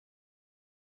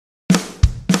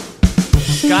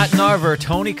Scott Narver,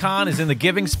 Tony Khan is in the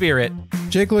giving spirit.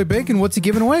 Jake Lloyd Bacon, what's he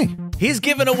giving away? He's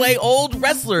giving away old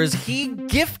wrestlers. He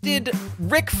gifted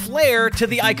Ric Flair to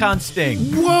the Icon Sting.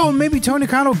 Whoa, maybe Tony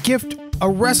Khan will gift a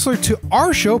wrestler to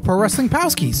our show, Pro Wrestling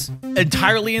Palskis.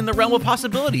 Entirely in the realm of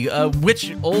possibility.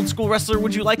 Which old school wrestler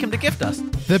would you like him to gift us?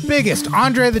 The biggest,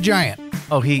 Andre the Giant.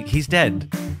 Oh, he's dead.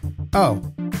 Oh,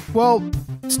 well,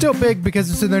 still big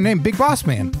because it's in their name, Big Boss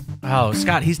Man. Oh,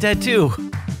 Scott, he's dead too.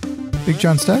 Big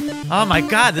John Studd? Oh my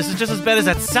God, this is just as bad as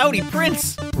that Saudi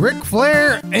prince. Ric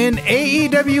Flair in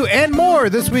AEW and more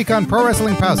this week on Pro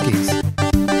Wrestling Palskis.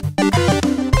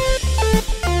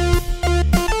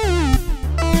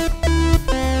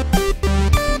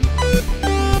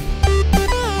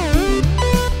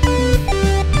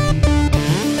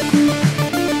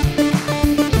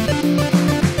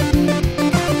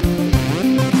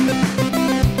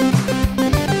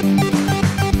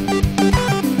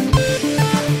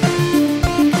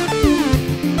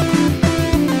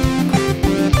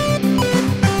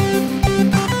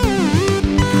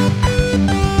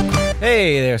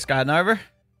 Hey there, Scott Narver.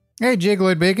 Hey, Jake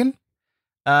Lloyd Bacon.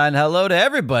 And hello to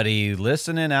everybody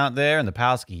listening out there in the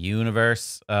Palski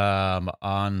universe,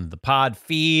 on the pod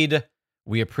feed.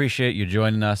 We appreciate you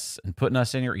joining us and putting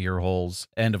us in your ear holes.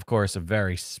 And of course, a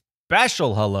very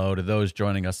special hello to those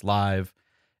joining us live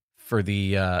for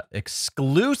the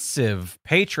exclusive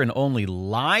patron-only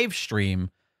live stream.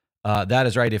 That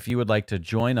is right. If you would like to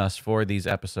join us for these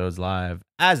episodes live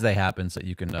as they happen, so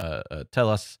you can tell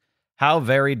us how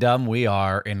very dumb we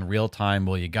are in real time,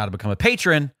 well, you got to become a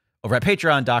patron over at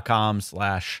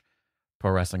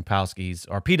patreon.com/Pro Wrestling Palskis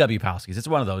or PW Palskis. It's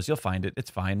one of those. You'll find it. It's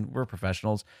fine. We're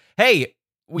professionals. Hey,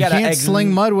 we got to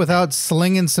sling mud without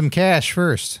slinging some cash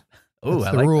first. Oh, that's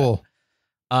I the like rule.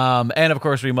 That. And of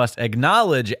course, we must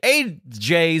acknowledge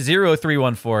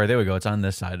AJ0314. There we go. It's on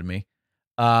this side of me.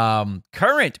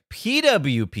 Current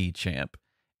PWP champ.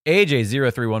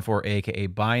 AJ0314, aka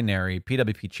Binary,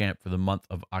 PWP champ for the month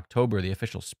of October, the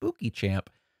official spooky champ.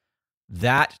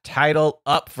 That title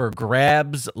up for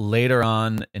grabs later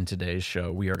on in today's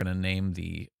show. We are going to name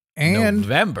the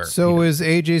November. So PWP. is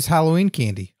AJ's Halloween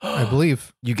candy, I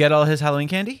believe. You get all his Halloween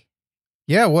candy?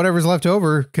 Yeah, whatever's left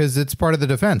over, because it's part of the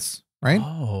defense, right?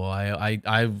 Oh,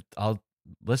 I'll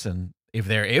listen. If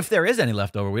there is any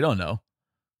left over, we don't know.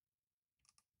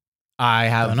 I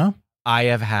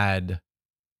have had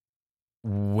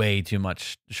way too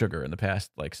much sugar in the past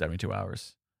 72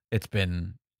 hours. It's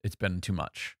been too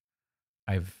much.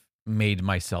 I've made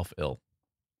myself ill.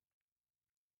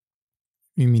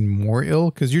 You mean more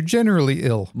ill? Because you're generally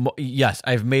ill. Yes,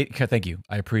 thank you.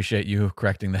 I appreciate you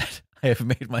correcting that. I have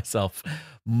made myself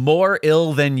more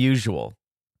ill than usual.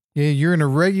 Yeah, you're in a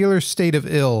regular state of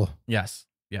ill. Yes.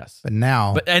 But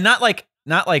now. And not like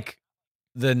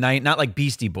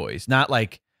Beastie Boys, not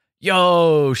like,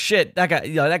 yo, shit, that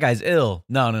guy's ill.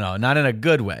 No, not in a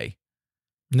good way.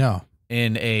 No.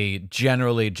 In a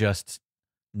generally just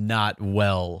not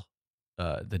well,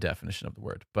 the definition of the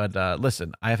word. But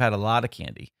listen, I've had a lot of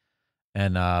candy,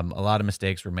 and a lot of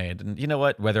mistakes were made. And you know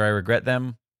what? Whether I regret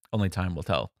them, only time will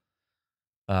tell.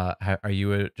 Are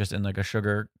you just in a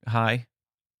sugar high?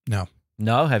 No.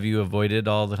 No? Have you avoided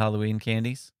all the Halloween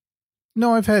candies?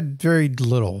 No, I've had very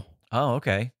little. Oh,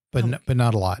 okay. But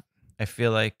not a lot. I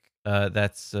feel like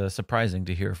that's surprising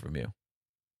to hear from you.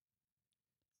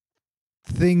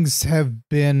 Things have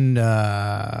been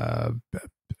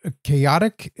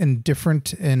chaotic and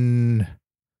different and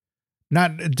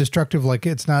not destructive.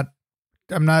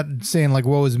 I'm not saying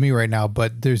woe is me right now,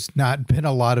 but there's not been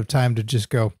a lot of time to just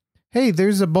go, hey,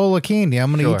 there's a bowl of candy.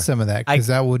 I'm going to eat some of that, because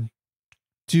that would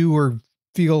do or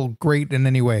feel great in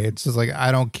any way. It's just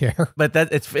I don't care. But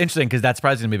it's interesting because that's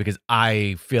surprising to me, because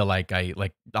I feel like I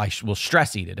will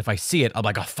stress eat it. If I see it, I'm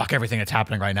like, oh, fuck everything that's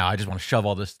happening right now. I just want to shove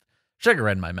all this sugar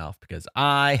in my mouth because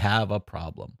I have a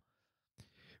problem.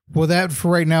 Well, that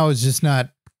for right now is just not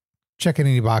checking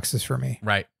any boxes for me.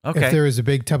 Right. Okay. If there was a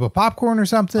big tub of popcorn or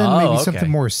something, maybe something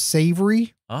more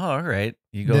savory. Oh, all right.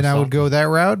 You go. Then salty. I would go that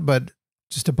route, but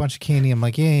just a bunch of candy, I'm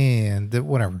like, yeah,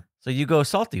 whatever. So you go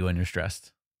salty when you're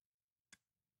stressed.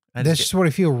 That's just what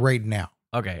I feel right now.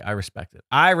 Okay, I respect it.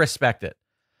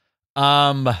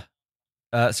 Scott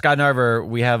Narver,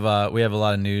 we have a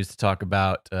lot of news to talk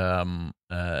about. And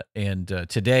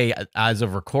today, as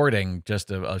of recording,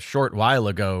 just a short while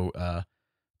ago,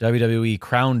 WWE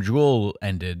Crown Jewel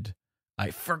ended.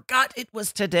 I forgot it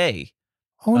was today.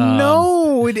 Oh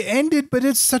no, it ended, but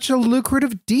it's such a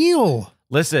lucrative deal.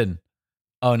 Listen,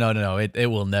 oh no, it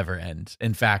will never end.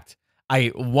 In fact,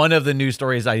 one of the news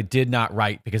stories I did not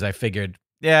write because I figured,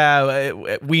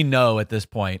 we know at this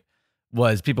point,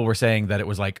 was people were saying that it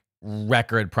was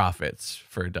record profits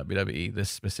for WWE, this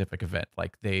specific event.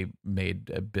 Like, they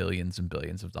made billions and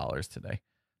billions of dollars today.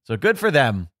 So good for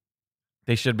them.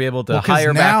 They should be able to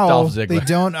hire back Dolph Ziggler. They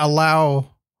don't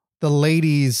allow the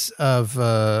ladies of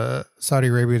Saudi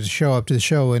Arabia to show up to the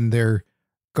show in their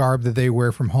garb that they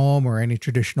wear from home, or any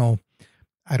traditional,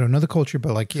 I don't know the culture,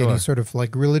 but like any sort of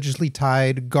like religiously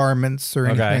tied garments or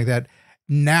anything like that.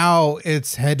 Now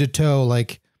it's head to toe,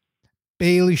 like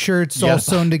Bailey shirts all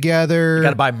sewn together. You got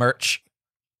to buy merch.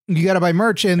 And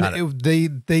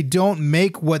they don't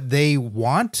make what they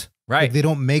want. Right. Like, they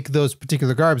don't make those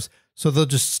particular garbs. So they'll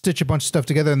just stitch a bunch of stuff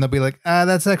together and they'll be like,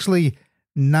 that's actually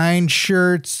 9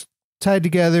 shirts tied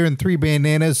together and 3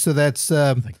 bandanas. So that's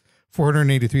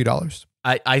 $483.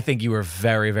 I think you were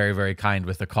very, very, very kind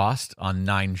with the cost on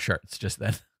 9 shirts just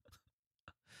then.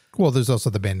 Well, there's also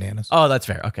the bandanas. Oh, that's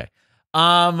fair. Okay.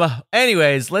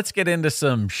 Anyways, let's get into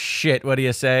some shit. What do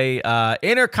you say?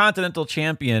 Intercontinental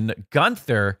Champion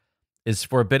Gunther is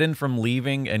forbidden from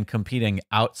leaving and competing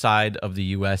outside of the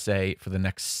USA for the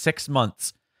next 6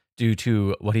 months due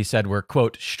to what he said were,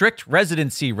 quote, strict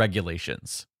residency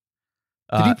regulations.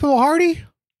 Did he pull Hardy?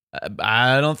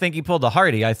 I don't think he pulled a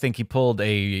Hardy. I think he pulled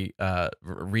a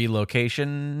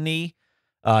relocation knee.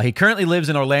 He currently lives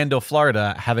in Orlando,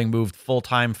 Florida, having moved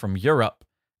full-time from Europe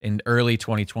in early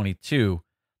 2022.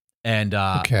 And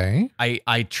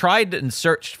I tried and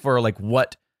searched for like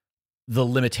what the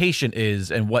limitation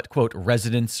is and what, quote,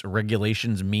 residence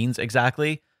regulations means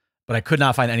exactly, but I could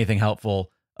not find anything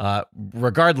helpful.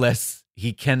 Regardless,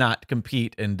 he cannot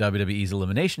compete in WWE's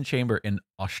Elimination Chamber in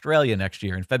Australia next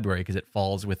year in February because it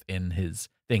falls within his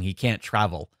thing. He can't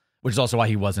travel, which is also why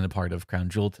he wasn't a part of Crown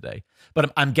Jewel today.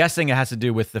 But I'm guessing it has to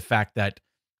do with the fact that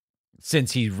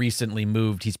since he recently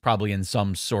moved, he's probably in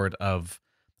some sort of,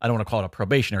 I don't want to call it a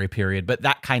probationary period, but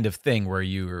that kind of thing where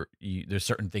there's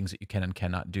certain things that you can and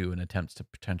cannot do in attempts to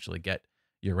potentially get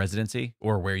your residency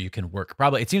or where you can work.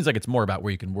 Probably, it seems like it's more about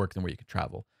where you can work than where you can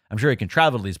travel. I'm sure he can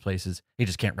travel to these places. He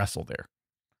just can't wrestle there.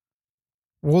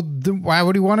 Well, why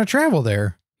would he want to travel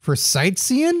there? For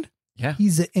sightseeing? Yeah.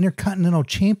 He's an Intercontinental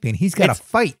Champion. He's got to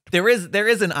fight. There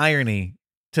is an irony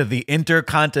to the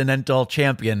Intercontinental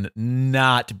Champion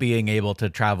not being able to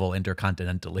travel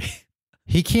intercontinentally.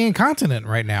 He can't continent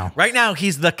right now. Right now,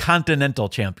 he's the Continental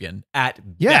Champion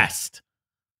at best.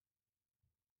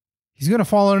 He's going to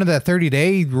fall under that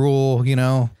 30-day rule, you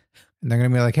know, and they're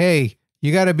going to be like, hey,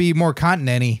 you got to be more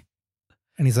continenty.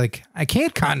 And he's like, I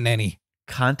can't continenty.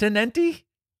 Continenty?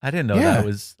 I didn't know that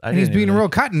was. He's being real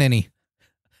continenty.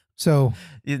 So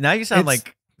now you sounds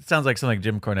like something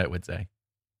Jim Cornette would say.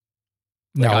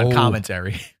 Like on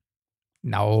commentary.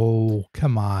 No,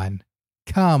 come on.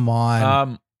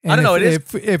 I don't know.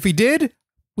 If he did,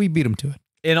 we beat him to it.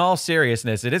 In all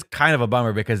seriousness, it is kind of a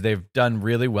bummer because they've done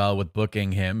really well with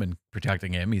booking him and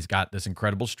protecting him. He's got this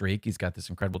incredible streak. He's got this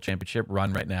incredible championship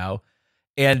run right now.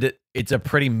 And it's a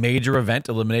pretty major event,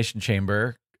 Elimination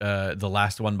Chamber, the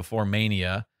last one before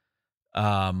Mania.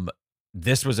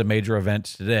 This was a major event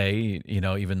today, you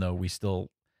know, even though we still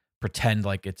pretend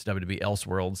like it's WWE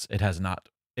Elseworlds.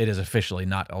 It is officially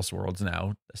not Elseworlds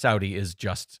now. Saudi is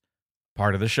just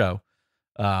part of the show.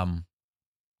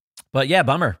 But yeah,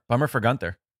 bummer for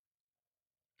Gunther.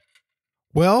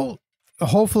 Well,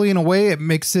 hopefully in a way it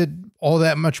makes it all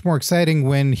that much more exciting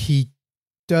when he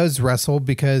does wrestle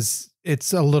because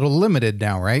it's a little limited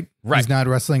now, right? Right. He's not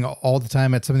wrestling all the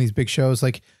time at some of these big shows.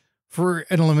 Like for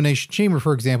an Elimination Chamber,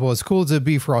 for example, as cool as it'd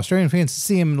be for Australian fans to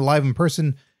see him live in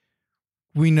person,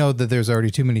 we know that there's already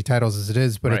too many titles as it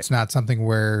is, but it's not something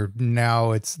where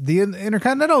now it's the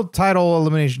Intercontinental title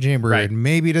Elimination Chamber and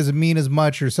maybe it doesn't mean as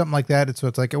much or something like that. So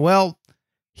it's like, well,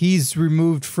 he's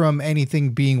removed from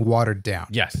anything being watered down.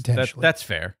 Yes, potentially. That's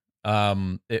fair.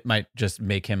 It might just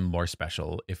make him more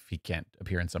special if he can't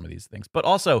appear in some of these things. But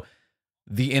also,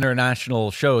 the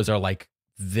international shows are like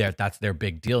that's their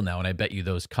big deal now, and I bet you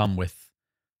those come with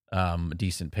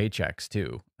decent paychecks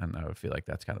too. And I would feel like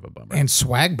that's kind of a bummer. And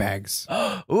swag bags.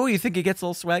 Oh, you think he gets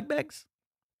little swag bags?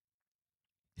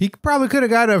 He probably could have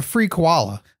got a free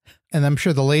koala, and I'm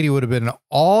sure the lady would have been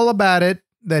all about it.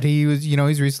 That he was, you know,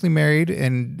 he's recently married,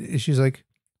 and she's like,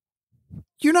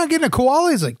 "You're not getting a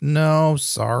koala?" He's like, "No,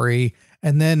 sorry."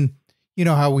 And then, you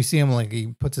know how we see him, like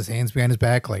he puts his hands behind his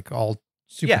back, like all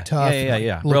super tough.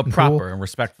 Yeah. Real proper cool. And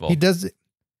respectful. He does it.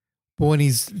 But when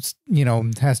he's, you know,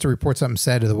 has to report something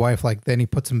sad to the wife, like then he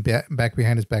puts him back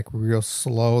behind his back real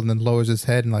slow and then lowers his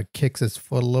head and like kicks his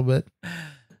foot a little bit.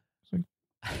 It's like,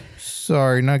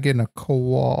 sorry, not getting a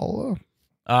koala.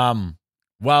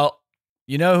 Well,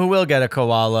 you know who will get a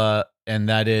koala, and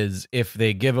that is if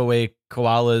they give away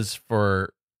koalas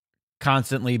for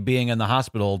constantly being in the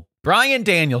hospital, Bryan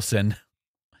Danielson.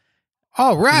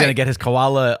 Oh, right. He's going to get his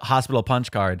koala hospital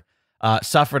punch card.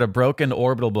 Suffered a broken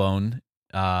orbital bone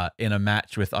in a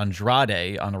match with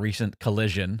Andrade on a recent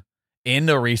collision. In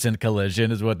a recent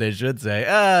collision is what they should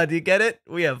say. Do you get it?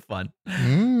 We have fun.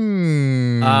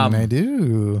 I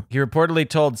do. He reportedly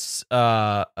told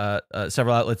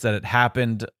several outlets that it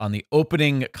happened on the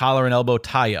opening collar and elbow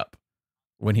tie-up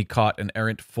when he caught an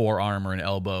errant forearm or an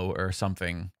elbow or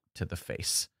something to the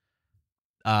face.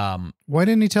 Why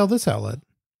didn't he tell this outlet?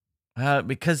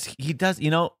 Because he does,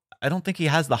 I don't think he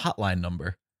has the hotline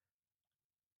number.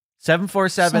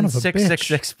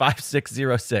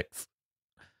 747-666-5606.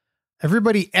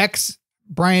 Everybody X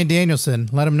Bryan Danielson.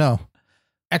 Let him know.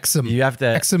 X him. You have to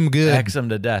X him good. X him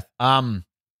to death. Tony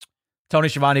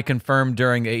Schiavone confirmed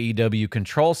during AEW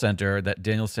Control Center that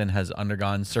Danielson has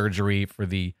undergone surgery for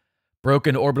the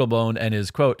broken orbital bone and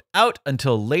is, quote, out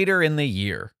until later in the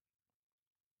year.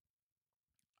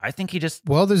 I think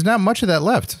well, there's not much of that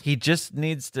left. He just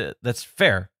needs to, that's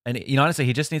fair. And honestly,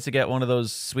 he just needs to get one of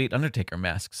those sweet Undertaker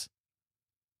masks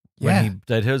when he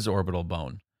did his orbital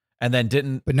bone. And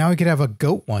then but now he could have a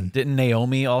goat one. Didn't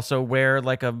Naomi also wear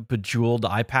like a bejeweled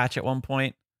eye patch at one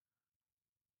point?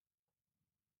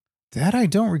 That I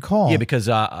don't recall. Yeah, because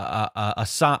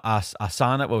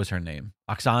Asana, what was her name?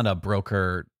 Oksana broke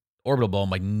her orbital bone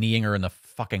by kneeing her in the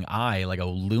fucking eye like a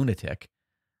lunatic.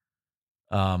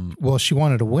 Well, she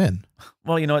wanted to win.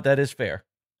 Well, you know what? That is fair.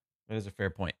 That is a fair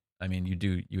point. I mean, you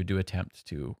would do attempt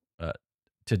to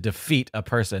defeat a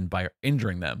person by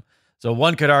injuring them. So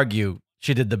one could argue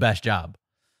she did the best job.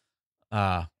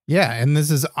 Yeah, and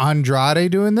this is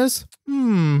Andrade doing this?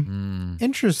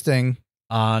 Interesting.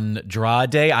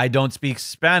 Andrade. I don't speak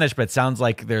Spanish, but it sounds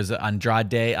like there's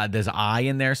Andrade. There's an I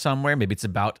in there somewhere. Maybe it's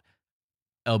about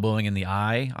elbowing in the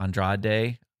eye.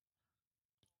 Andrade.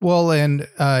 Well, and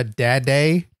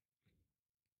Dade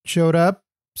showed up.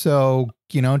 So,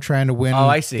 trying to win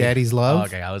I see. Daddy's love. Oh,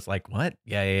 okay, I was like, what?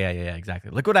 Yeah, exactly.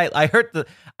 Look what I heard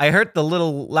the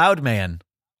little loud man.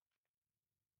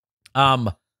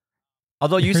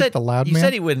 Although you said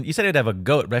he'd have a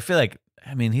goat, but I feel like,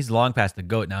 he's long past the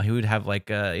goat now. He would have he'd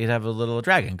have a little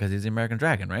dragon because he's the American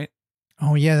Dragon, right?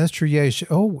 Oh yeah, that's true. Yeah.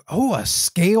 A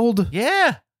scaled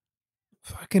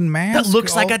fucking mask that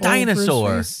looks like a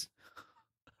dinosaur.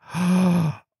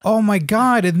 Oh my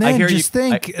God! And then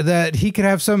think that he could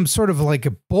have some sort of like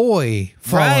a boy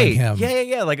following him.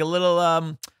 Yeah, like a little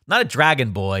not a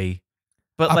dragon boy.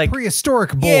 But a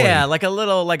prehistoric boy. Yeah, like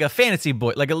a fantasy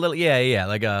boy. Like a little,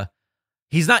 like a,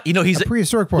 he's not, he's a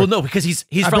prehistoric boy. Well, no, because he's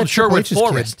from Sherwood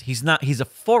Forest. Kid. He's a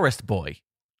forest boy.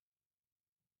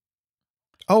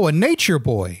 Oh, a nature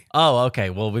boy. Oh,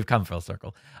 okay. Well, we've come full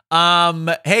circle.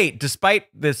 Hey, despite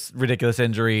this ridiculous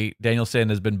injury, Danielson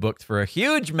has been booked for a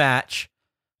huge match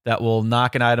that will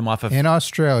knock an item off of in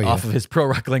Australia, off of his pro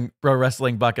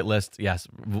wrestling bucket list. Yes,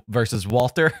 versus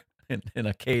Walter in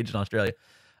a cage in Australia.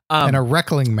 In a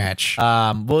wrestling match.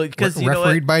 Well, because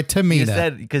refereed by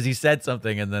Tamina. Because he said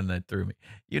something and then that threw me.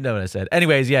 You know what I said.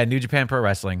 Anyways, yeah, New Japan Pro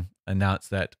Wrestling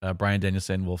announced that Bryan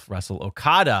Danielson will wrestle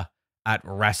Okada at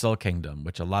Wrestle Kingdom,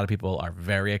 which a lot of people are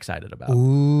very excited about.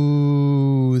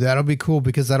 Ooh, that'll be cool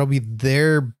because that'll be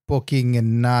their booking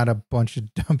and not a bunch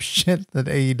of dumb shit that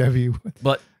AEW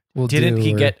will do. Didn't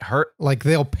he get hurt? Like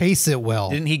they'll pace it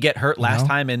well. Didn't he get hurt last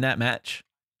time in that match?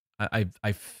 I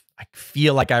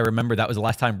feel like I remember that was the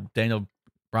last time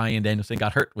Bryan Danielson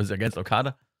got hurt was against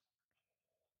Okada.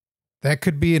 That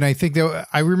could be, and I think that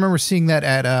I remember seeing that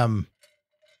at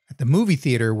the movie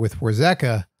theater with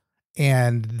Warzeka,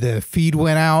 and the feed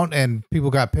went out, and people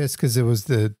got pissed because it was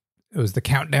the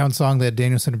countdown song that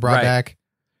Danielson brought back,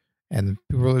 and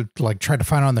people were like trying to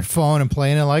find it on their phone and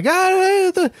playing it like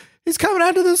he's coming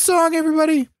out to this song,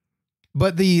 everybody.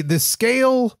 But the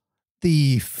scale,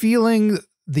 the feeling,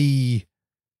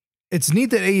 it's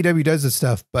neat that AEW does this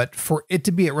stuff, but for it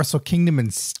to be at Wrestle Kingdom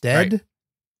instead,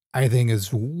 I think is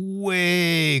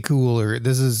way cooler.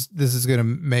 This is going to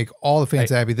make all the fans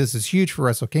happy. This is huge for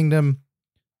Wrestle Kingdom.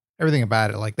 Everything about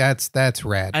it, like that's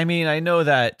rad. I mean, I know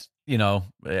that,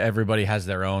 everybody has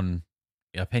their own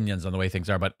opinions on the way things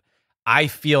are, but I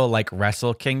feel like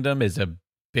Wrestle Kingdom is a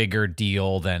bigger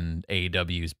deal than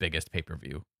AEW's biggest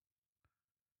pay-per-view.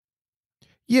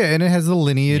 Yeah, and it has the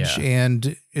lineage,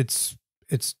 and it's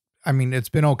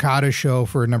been Okada's show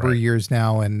for a number of years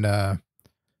now, and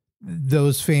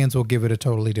those fans will give it a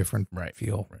totally different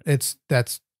feel. Right.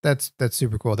 That's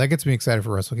super cool. That gets me excited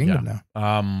for Wrestle Kingdom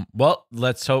now. Well,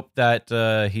 let's hope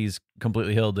that he's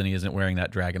completely healed and he isn't wearing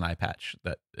that dragon eye patch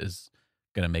that is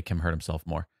going to make him hurt himself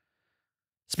more.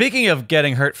 Speaking of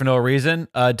getting hurt for no reason,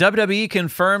 WWE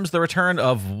confirms the return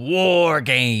of War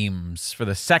Games for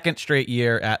the second straight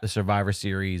year at the Survivor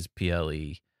Series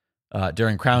PLE.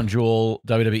 During Crown Jewel,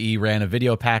 WWE ran a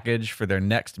video package for their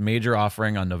next major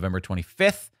offering on November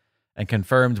 25th and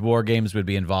confirmed War Games would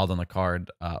be involved on the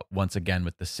card once again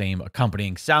with the same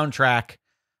accompanying soundtrack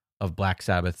of Black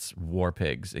Sabbath's War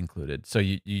Pigs included. So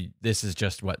this is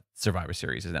just what Survivor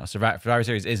Series is now. Survivor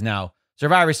Series is now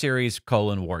Survivor Series :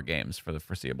 War Games for the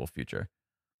foreseeable future.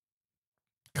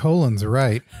 Colon's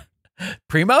right.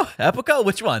 Primo? Epico?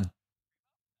 Which one?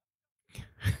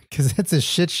 Because it's a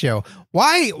shit show.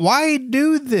 Why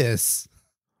do this?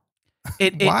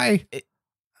 Why?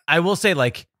 I will say,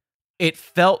 like, it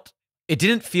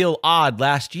didn't feel odd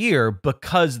last year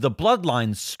because the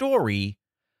Bloodline story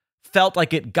felt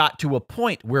like it got to a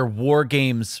point where War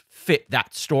Games fit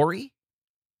that story.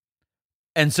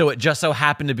 And so it just so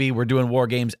happened to be we're doing War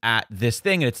Games at this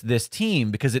thing and it's this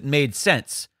team because it made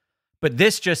sense. But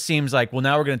this just seems like, well,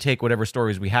 now we're going to take whatever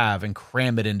stories we have and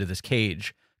cram it into this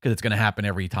cage because it's going to happen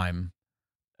every time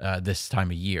this time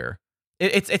of year.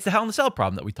 It's the Hell in the Cell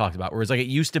problem that we talked about, whereas like it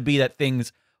used to be that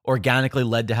things organically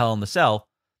led to Hell in the Cell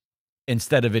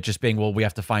instead of it just being, well, we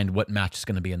have to find what match is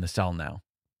going to be in the cell now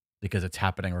because it's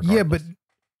happening regardless.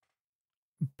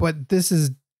 Yeah, but this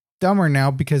is dumber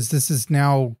now because this is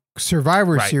now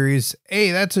Survivor Series.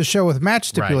 Hey, that's a show with match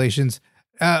stipulations.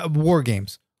 War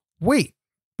Games. Wait,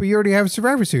 but you already have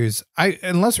Survivor Series.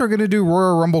 Unless we're going to do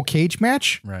Royal Rumble cage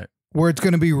match. Right. Where it's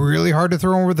going to be really hard to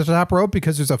throw them over the top rope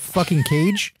because there's a fucking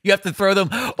cage. You have to throw them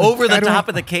over the top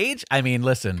of the cage? I mean,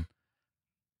 listen,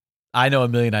 I know a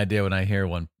million idea when I hear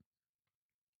one.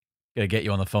 Gotta get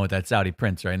you on the phone with that Saudi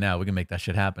prince right now. We can make that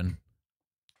shit happen.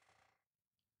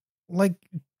 Like,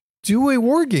 do a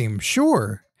War Game,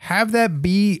 sure. Have that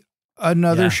be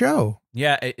another show.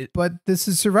 Yeah. But this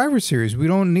is Survivor Series. We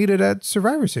don't need it at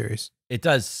Survivor Series. It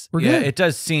does. We're good. It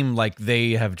does seem like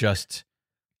they have just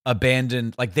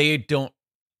abandoned, like they don't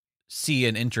see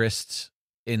an interest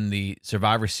in the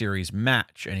Survivor Series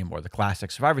match anymore, the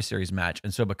classic Survivor Series match.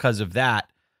 And so because of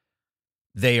that,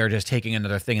 they are just taking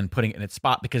another thing and putting it in its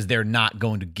spot because they're not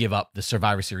going to give up the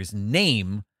Survivor Series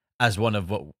name as one of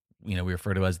what, we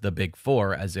refer to as the Big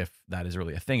Four, as if that is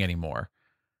really a thing anymore.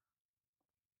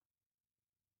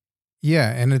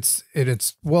 Yeah. And it's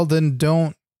well, then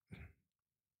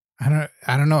I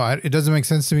don't know. It doesn't make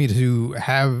sense to me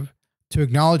to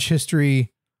acknowledge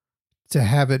history, to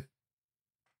have it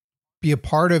be a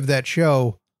part of that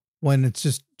show when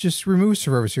it's just remove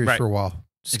Survivor Series for a while.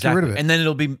 Just get rid of it. And then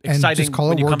it'll be exciting. And just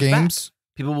call it War Games.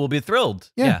 Back. People will be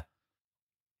thrilled. Yeah.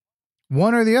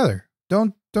 One or the other.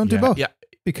 Don't do both. Yeah.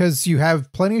 Because you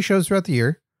have plenty of shows throughout the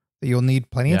year that you'll need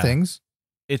plenty of things.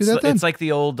 It's like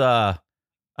the old, I'm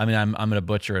going to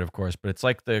butcher it, of course, but it's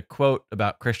like the quote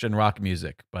about Christian rock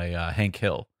music by Hank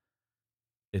Hill.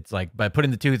 It's like, by putting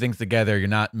the two things together, you're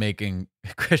not making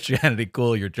Christianity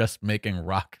cool. You're just making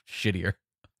rock shittier.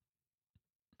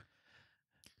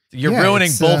 You're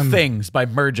ruining both things by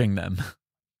merging them.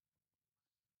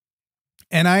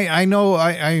 And I know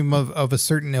I'm of a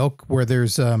certain ilk where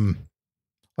there's, when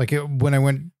I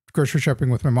went grocery shopping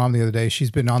with my mom the other day,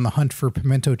 she's been on the hunt for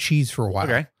pimento cheese for a while.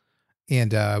 Okay.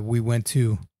 And we went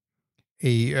to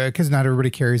because not everybody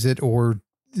carries it, or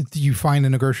you find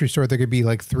in a grocery store there could be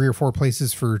like 3 or 4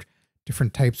 places for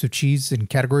different types of cheese and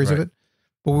categories of it.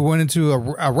 But we went into a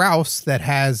Rouse that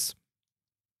has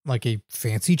like a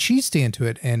fancy cheese stand to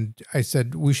it. And I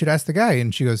said, we should ask the guy.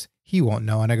 And she goes, he won't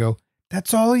know. And I go,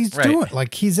 that's all he's doing.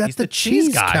 Like he's at the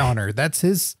cheese counter. That's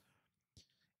his.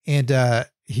 And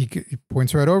he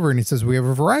points right over and he says, we have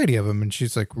a variety of them. And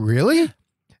she's like, really?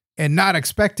 And not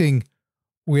expecting,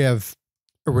 we have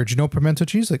original pimento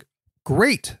cheese. Like,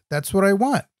 great. That's what I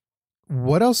want.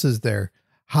 What else is there?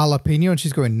 Jalapeno. And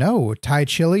she's going, no. Thai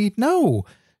chili. No,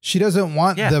 she doesn't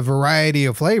want the variety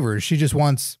of flavors. She just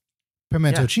wants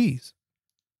pimento cheese.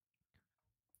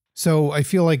 So I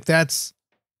feel like that's,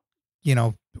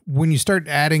 when you start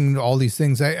adding all these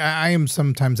things, I am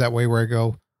sometimes that way where I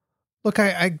go, look,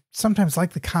 I sometimes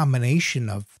like the combination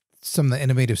of some of the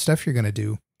innovative stuff you're going to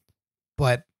do,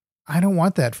 but I don't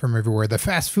want that from everywhere. The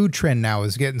fast food trend now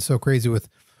is getting so crazy with,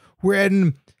 we're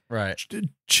adding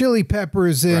chili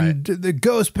peppers and the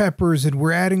ghost peppers, and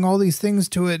we're adding all these things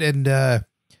to it. And,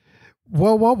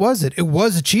 well, what was it? It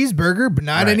was a cheeseburger, but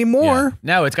not anymore. Yeah.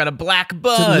 Now it's got a black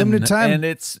bun, it's a limited time. And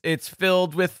it's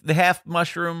filled with the half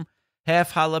mushroom,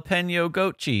 half jalapeno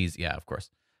goat cheese. Yeah, of course.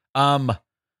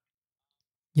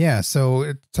 Yeah, so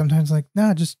it's sometimes like,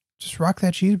 nah, just rock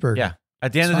that cheeseburger. Yeah.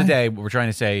 At the end of the day, what we're trying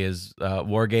to say is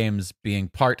War Games being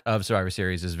part of Survivor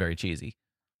Series is very cheesy.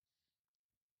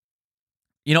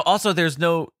 Also there's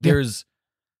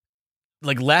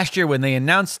like last year when they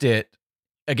announced it,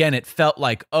 again, it felt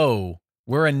like, oh,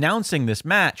 we're announcing this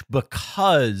match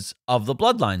because of the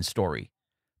Bloodline story.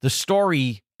 The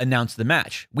story announced the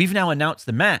match. We've now announced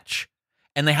the match,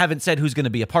 and they haven't said who's going to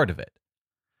be a part of it.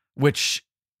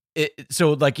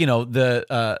 So like, you know,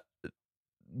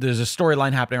 there's a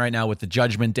storyline happening right now with the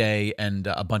Judgment Day and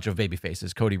a bunch of baby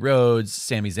faces, Cody Rhodes,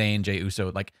 Sami Zayn, Jey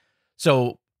Uso. Like,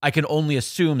 so I can only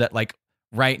assume that like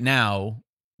right now,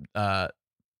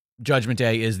 Judgment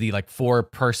Day is the like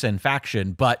 4-person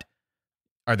faction, but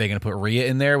are they going to put Rhea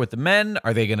in there with the men?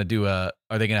 Are they going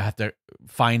to have to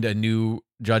find a new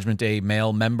Judgment Day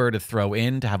male member to throw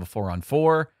in to have a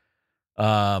 4-on-4?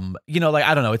 You know, like,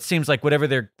 I don't know. It seems like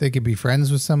whatever they could be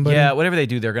friends with somebody. Yeah, whatever they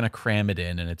do, they're going to cram it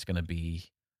in, and it's going to be,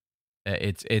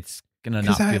 it's going to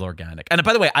not feel organic. And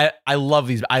by the way, I love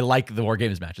these. I like the War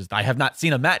Games matches. I have not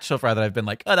seen a match so far that I've been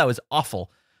like, oh, that was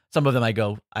awful. Some of them I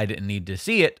go, I didn't need to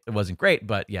see it. It wasn't great,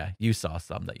 but yeah, you saw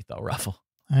some that you thought were awful.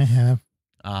 I have.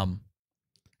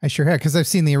 I sure have, because I've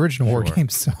seen the original War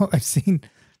Games, so I've seen.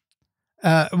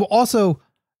 Well, also,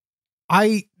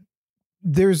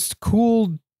 there's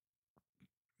cool.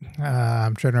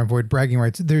 I'm trying to avoid bragging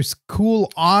rights. There's cool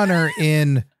honor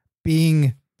in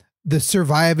being the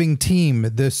surviving team,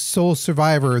 the sole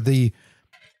survivor,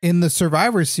 in the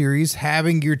Survivor Series,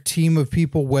 having your team of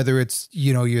people, whether it's,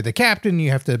 you know, you're the captain,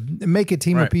 you have to make a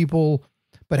team of people,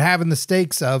 but having the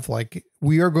stakes of like,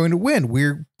 we are going to win.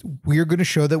 We're going to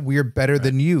show that we are better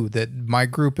than you, that my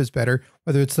group is better,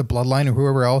 whether it's the Bloodline or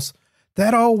whoever else.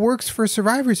 That all works for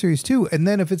Survivor Series too. And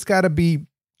then if it's got to be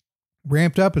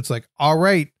ramped up, it's like, all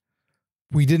right,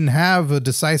 we didn't have a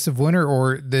decisive winner,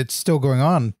 or that's still going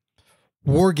on.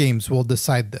 War Games will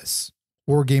decide this.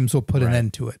 War Games will put an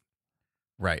end to it.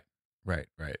 Right.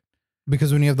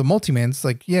 Because when you have the multi-man, it's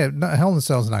like, yeah, Hell in a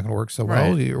Cell is not going to work so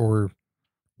well, or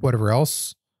whatever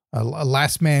else.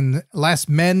 Last men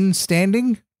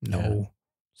standing? No. Yeah.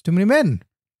 It's too many men.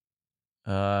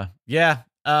 Yeah.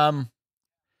 I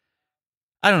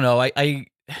don't know. I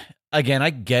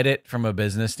get it from a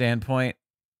business standpoint,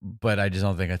 but I just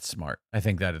don't think it's smart. I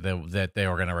think that they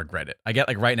are going to regret it. I get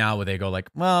like right now where they go like,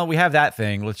 well, we have that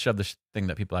thing. Let's shove this thing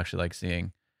that people actually like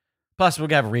seeing. Plus, we're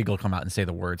going to have Regal come out and say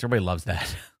the words. Everybody loves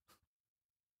that.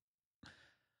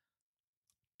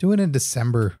 Do it in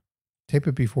December. Tape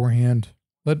it beforehand.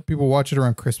 Let people watch it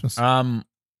around Christmas.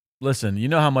 Listen, you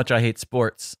know how much I hate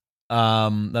sports.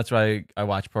 That's why I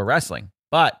watch pro wrestling.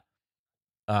 But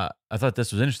I thought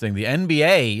this was interesting. The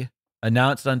NBA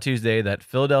announced on Tuesday that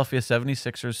Philadelphia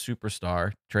 76ers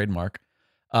superstar, trademark,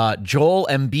 Joel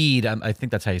Embiid, I think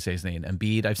that's how you say his name,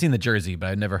 Embiid. I've seen the jersey, but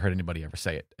I've never heard anybody ever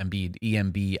say it. Embiid,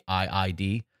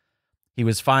 Embiid. He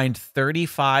was fined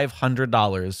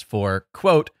 $3,500 for,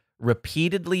 quote,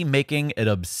 repeatedly making an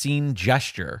obscene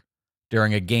gesture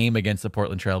during a game against the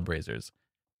Portland Trail Blazers.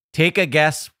 Take a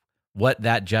guess what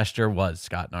that gesture was,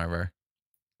 Scott Narver.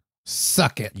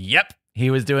 Suck it. Yep.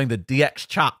 He was doing the DX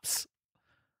chops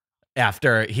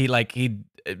after he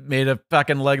made a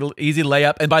fucking easy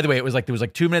layup. And by the way, there was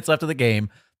 2 minutes left of the game.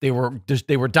 They were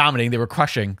dominating. They were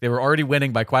crushing. They were already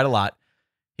winning by quite a lot.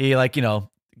 He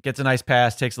gets a nice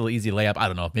pass, takes a little easy layup. I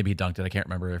don't know. Maybe he dunked it. I can't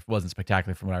remember. It wasn't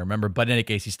spectacular from what I remember. But in any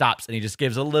case, he stops and he just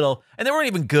gives a little, and they weren't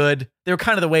even good. They were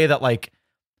kind of the way that like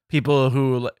people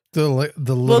who the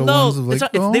little ones of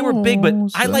like, they were big, but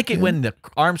I like it when the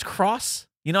arms cross.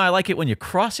 You know, I like it when you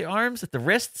cross your arms at the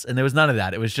wrists, and there was none of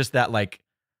that. It was just that like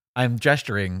I'm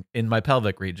gesturing in my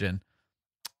pelvic region.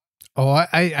 Oh,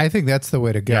 I think that's the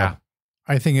way to go. Yeah.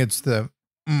 I think it's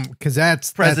because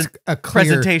that's a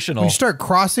clear presentational. When you start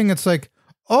crossing, it's like,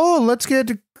 oh, let's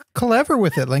get clever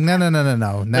with it. Like, no.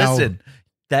 Now, listen,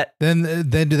 then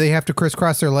do they have to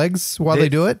crisscross their legs while they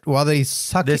do it? While they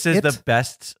suck it? This is the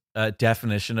best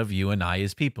definition of you and I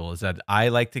as people, is that I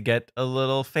like to get a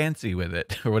little fancy with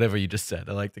it, or whatever you just said.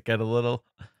 I like to get a little.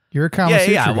 You're a Kama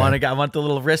Sutra guy. I want the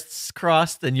little wrists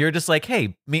crossed, and you're just like,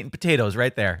 hey, meat and potatoes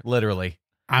right there, literally.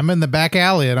 I'm in the back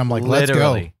alley, and I'm like, let's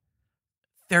go.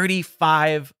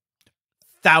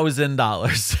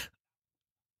 $35,000.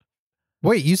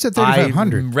 Wait, you said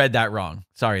 3,500. I read that wrong.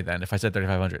 Sorry, then, if I said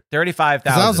 3,500.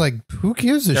 35,000. I was like, who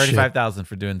gives a 35,000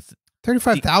 for doing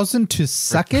 35,000 to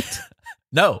suck it?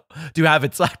 No, to have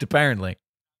it sucked, apparently.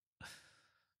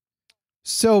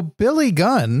 So Billy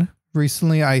Gunn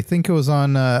recently, I think it was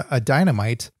on a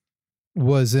Dynamite,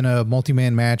 was in a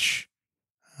multi-man match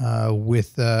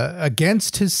with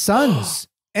against his sons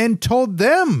and told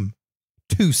them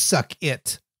to suck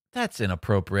it. That's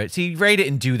inappropriate. See, Ray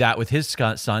didn't do that with his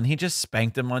son. He just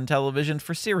spanked him on television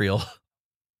for cereal.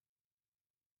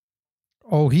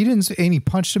 Oh, he didn't. And he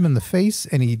punched him in the face,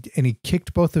 and he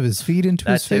kicked both of his feet into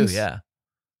his face. Yeah.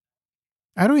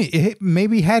 I don't.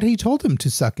 Maybe had he told him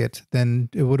to suck it, then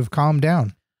it would have calmed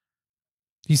down.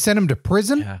 You sent him to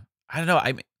prison. Yeah, I don't know.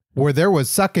 where there was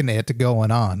sucking it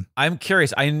going on. I'm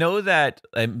curious. I know that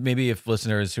maybe if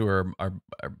listeners who are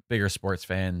bigger sports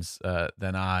fans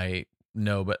than I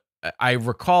know, but I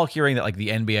recall hearing that like the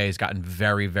NBA has gotten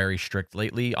very, very strict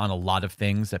lately on a lot of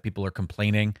things that people are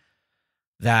complaining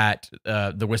that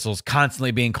the whistle's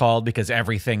constantly being called because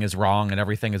everything is wrong and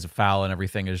everything is a foul and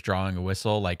everything is drawing a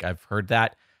whistle. Like I've heard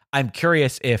that. I'm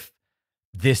curious if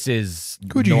this is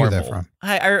Who'd you normal. hear that from?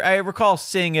 I recall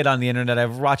seeing it on the internet.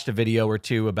 I've watched a video or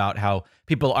two about how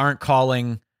people aren't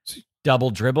calling double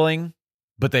dribbling,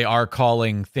 but they are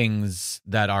calling things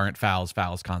that aren't fouls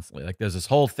constantly. Like there's this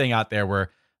whole thing out there where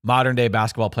modern day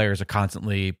basketball players are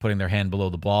constantly putting their hand below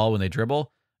the ball when they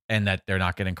dribble and that they're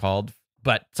not getting called,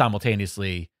 but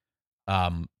simultaneously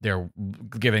they're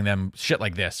giving them shit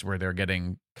like this where they're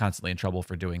getting constantly in trouble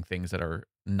for doing things that are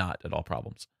not at all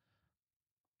problems.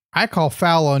 I call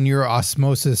foul on your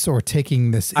osmosis or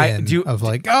taking this I'm just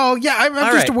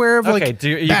right. aware of like, okay,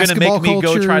 you're going to make me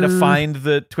go try to find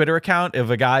the Twitter account of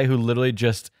a guy who literally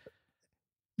just,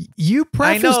 you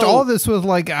prefaced all this with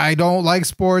like, I don't like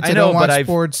sports. I don't watch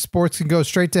sports. Sports can go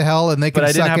straight to hell and they can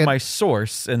suck it. But I didn't have my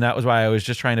source, and that was why I was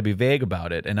just trying to be vague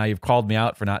about it. And now you've called me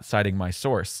out for not citing my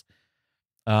source.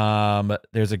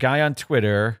 There's a guy on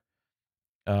Twitter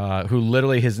who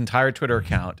literally his entire Twitter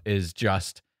account is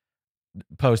just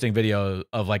posting video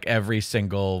of like every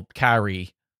single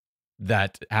carry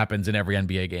that happens in every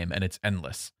NBA game, and it's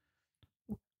endless.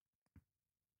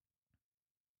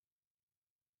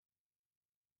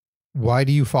 Why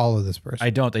do you follow this person? I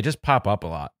don't. They just pop up a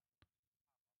lot.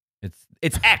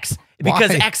 It's X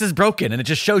because X is broken and it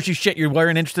just shows you shit you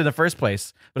weren't interested in the first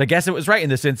place. But I guess it was right in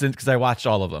this instance because I watched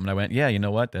all of them and I went, yeah, you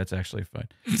know what? That's actually fine.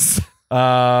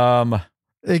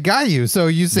 It got you. So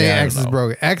you say X is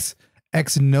broken.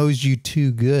 X knows you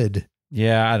too good.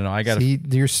 Yeah, I don't know. I got to see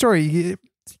your story.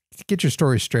 Get your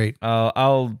story straight.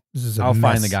 I'll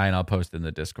find the guy and I'll post it in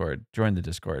the Discord. Join the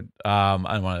Discord. I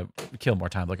don't want to kill more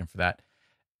time looking for that.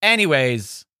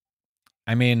 Anyways,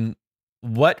 I mean,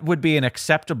 what would be an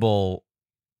acceptable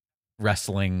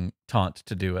wrestling taunt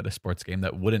to do at a sports game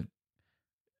that won't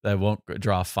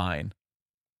draw a fine?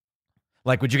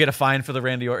 Like, would you get a fine for the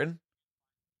Randy Orton?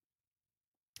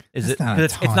 It's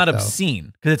not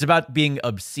obscene because it's about being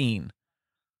obscene.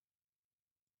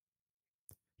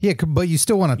 Yeah, but you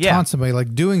still want to taunt somebody,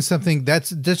 like doing something that's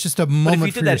just a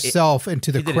moment for yourself and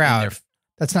to the crowd.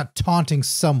 That's not taunting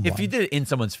someone. If you did it in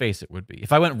someone's face, it would be.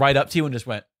 If I went right up to you and just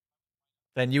went,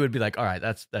 then you would be like, all right,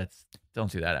 that's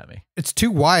don't do that at me. It's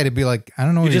too wide to be like, I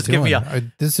don't know what you're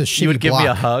doing. This is a shitty You would give block. me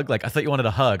a hug? Like, I thought you wanted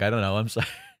a hug. I don't know. I'm sorry.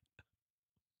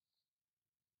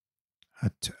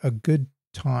 A good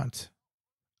taunt.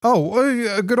 Oh,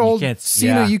 a good old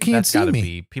Cena, you can't see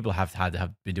me. People have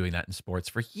been doing that in sports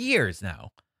for years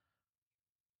now.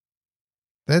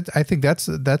 I think that's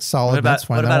solid. That's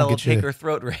fine. What about a little Taker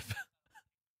throat rip?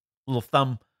 Little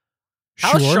thumb.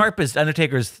 How sharp is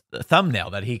Undertaker's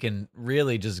thumbnail that he can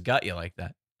really just gut you like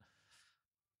that?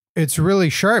 It's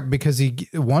really sharp because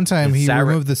one time he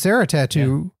removed the Sarah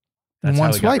tattoo. That's one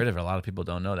how he swipe. got rid of it. A lot of people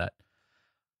don't know that.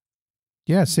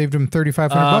 Yeah, saved him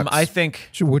 $3,500. I think,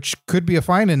 which could be a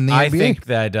fine in the NBA. I think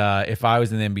that if I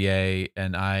was in the NBA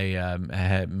and I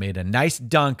had made a nice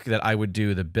dunk, that I would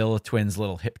do the Bill Twins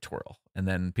little hip twirl, and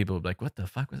then people would be like, "What the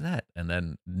fuck was that?" And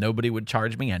then nobody would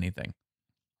charge me anything.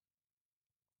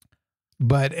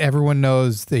 But everyone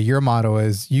knows that your motto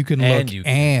is you can look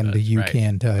and you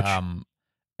can touch.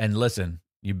 And listen,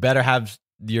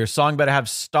 your song better have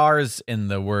stars in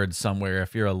the words somewhere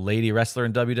if you're a lady wrestler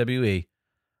in WWE.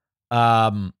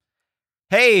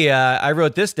 Hey, I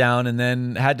wrote this down and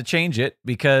then had to change it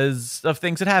because of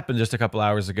things that happened just a couple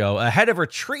hours ago. Ahead of her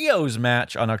trios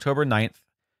match on October 9th,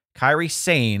 Kairi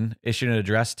Sane issued an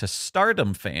address to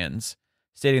Stardom fans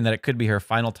stating that it could be her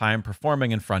final time performing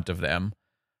in front of them.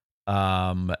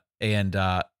 And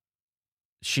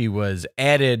she was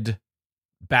added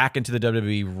back into the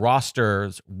WWE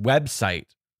roster's website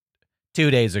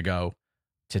 2 days ago.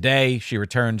 Today, she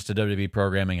returns to WWE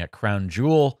programming at Crown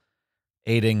Jewel,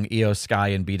 aiding Io Sky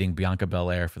in beating Bianca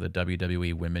Belair for the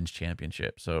WWE Women's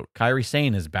Championship. So Kairi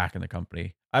Sane is back in the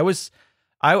company. I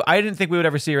didn't think we would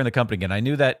ever see her in the company again. I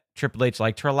knew that Triple H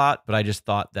liked her a lot, but I just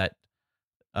thought that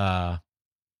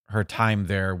her time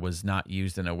there was not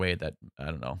used in a way that, I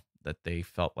don't know, that they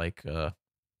felt like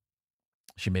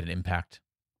she made an impact.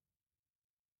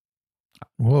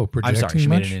 Whoa, projecting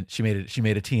I'm sorry, she made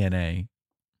a TNA.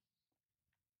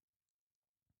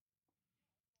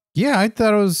 Yeah, I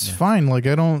thought it was fine. Like,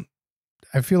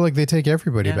 I feel like they take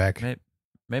everybody back.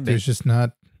 Maybe. There's just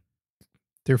not,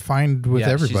 they're fine with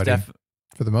everybody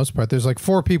for the most part. There's like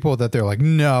 4 people that they're like,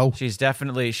 no. She's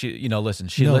definitely, she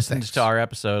listened to our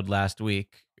episode last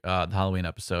week the Halloween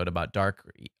episode about dark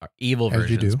evil As you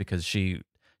versions do. because she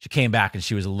came back and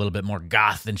she was a little bit more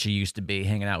goth than she used to be,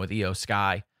 hanging out with Io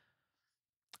Sky.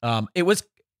 It was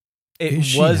Is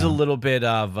she a now? little bit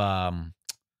of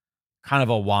kind of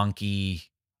a wonky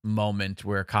moment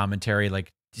where commentary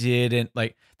they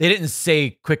didn't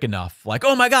say quick enough, like,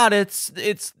 oh my God, it's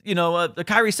the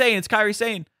Kairi Sane, it's Kairi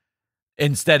Sane.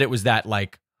 Instead, it was that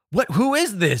who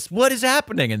is this? What is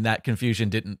happening? And that confusion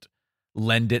didn't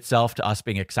lend itself to us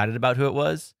being excited about who it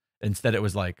was. Instead, it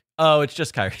was like, oh, it's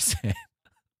just Kairi Sane.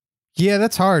 Yeah,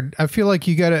 that's hard. I feel like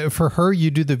for her,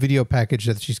 you do the video package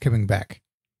that she's coming back.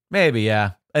 Maybe,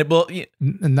 yeah.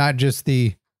 Not just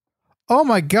the, oh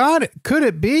my God, could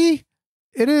it be?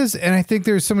 It is. And I think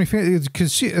there's so many fans,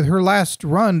 because her last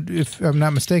run, if I'm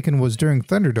not mistaken, was during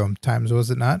Thunderdome times,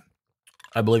 was it not?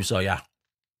 I believe so, yeah.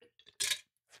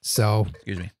 So,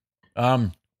 Excuse me.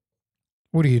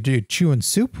 what do you do? Chewing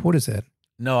soup? What is that?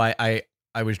 No, I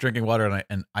was drinking water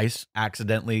and ice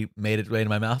accidentally made its way into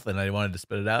my mouth and I wanted to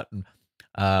spit it out. And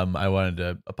I wanted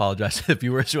to apologize to the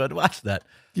viewers who had to watch that.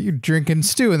 You're drinking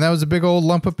stew, and that was a big old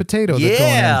lump of potato.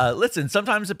 Yeah, listen,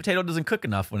 sometimes the potato doesn't cook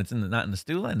enough when it's not in the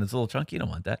stew and it's a little chunky. You don't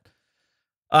want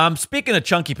that. Speaking of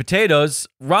chunky potatoes,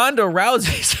 Ronda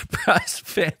Rousey surprised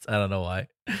fans. I don't know why.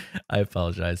 I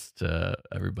apologize to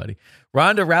everybody.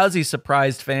 Ronda Rousey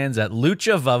surprised fans at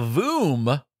Lucha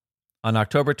Vavoom on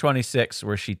October 26th,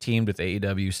 where she teamed with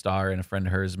AEW star and a friend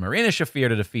of hers, Marina Shafir,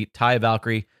 to defeat Ty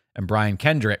Valkyrie and Brian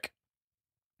Kendrick.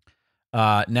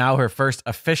 Now her first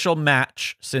official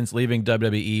match since leaving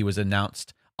WWE was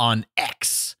announced on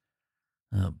X.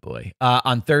 Oh, boy.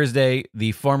 On Thursday,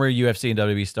 the former UFC and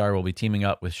WWE star will be teaming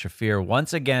up with Shafir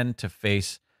once again to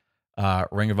face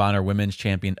Ring of Honor Women's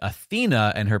Champion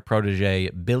Athena and her protege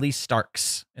Billy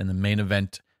Starks in the main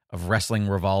event of Wrestling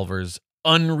Revolver's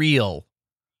Unreal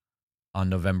on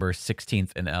November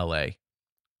 16th in LA.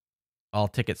 All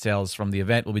ticket sales from the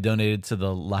event will be donated to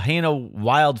the Lahaina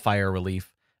Wildfire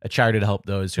Relief, a charity to help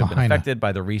those who have been affected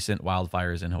by the recent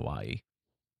wildfires in Hawaii.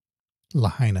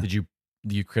 Lahaina.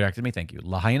 You corrected me? Thank you.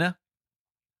 Lahaina?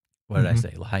 What did I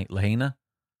say? Lahaina?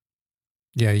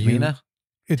 Yeah, Lahaina?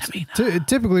 It's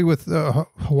typically with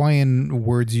Hawaiian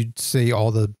words, you'd say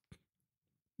all the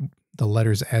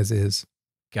letters as is.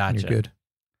 Gotcha. You're good.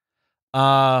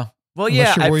 Well, Unless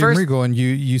yeah. you're At William first, Regal and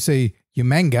you say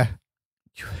Umanga.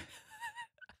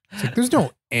 It's like there's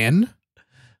no N.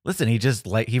 listen,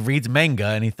 he reads manga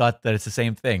and he thought that it's the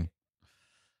same thing.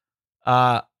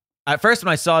 At first,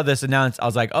 when I saw this announced, I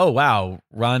was like, "Oh wow,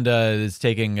 Ronda is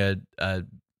taking a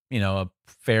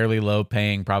fairly low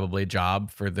paying probably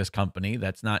job for this company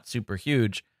that's not super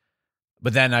huge."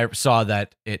 But then I saw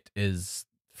that it is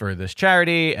for this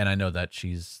charity, and I know that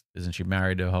isn't she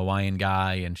married to a Hawaiian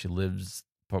guy and she lives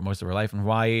for most of her life in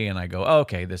Hawaii, and I go, oh,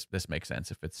 okay, this makes sense.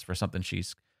 If it's for something she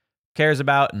cares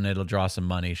about and it'll draw some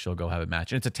money, she'll go have a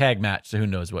match. And it's a tag match, so who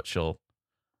knows what she'll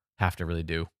have to really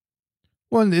do.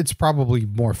 Well, it's probably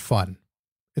more fun.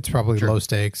 It's probably low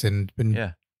stakes and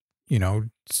been,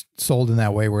 sold in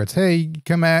that way where it's, hey,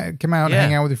 come out and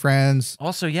hang out with your friends.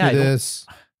 Also,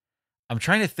 I'm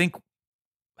trying to think,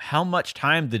 how much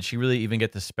time did she really even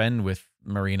get to spend with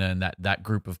Marina and that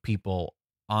group of people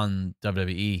on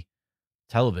WWE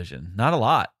television? Not a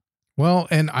lot. Well,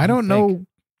 and I don't know,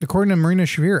 according to Marina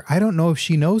Shafir, I don't know if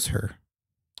she knows her.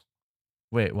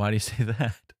 Wait, why do you say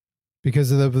that?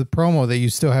 Because of the promo that you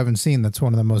still haven't seen. That's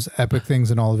one of the most epic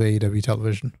things in all of AEW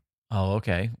television. Oh,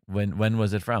 okay. When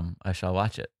was it from? I shall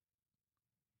watch it.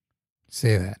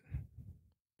 Say that.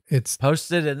 It's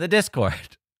posted in the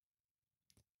Discord.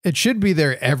 It should be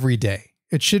there every day.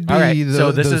 It should be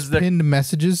those pinned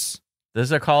messages. This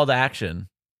is a call to action.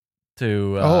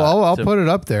 I'll put it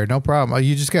up there. No problem.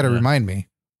 You just got to remind me.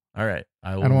 All right.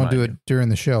 I don't want to do it during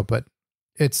the show, but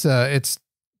it's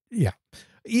yeah,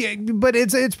 but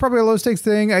it's probably a low stakes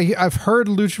thing. I've heard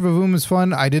Lucha Vavoom is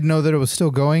fun. I didn't know that it was still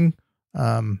going.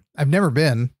 I've never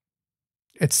been.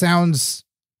 It sounds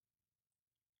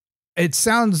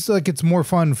like it's more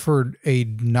fun for a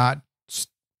not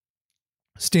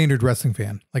standard wrestling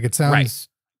fan. Like it sounds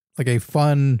like a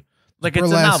fun, like it's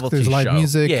a novelty there's live show.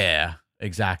 music. Yeah,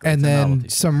 exactly. And then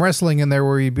some wrestling in there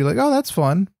where you'd be like, oh, that's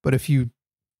fun. But if you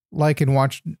like and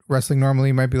watch wrestling normally,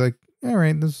 you might be like, all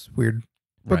right, this is weird.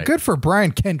 But good for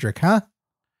Brian Kendrick, huh?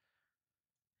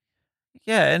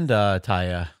 Yeah, and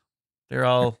Taya.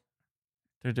 They're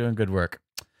doing good work.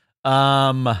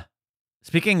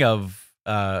 Speaking of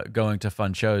going to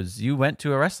fun shows, you went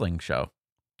to a wrestling show.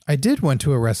 I went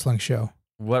to a wrestling show.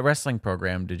 What wrestling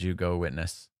program did you go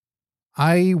witness?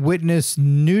 I witnessed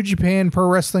New Japan Pro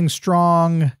Wrestling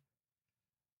Strong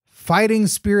Fighting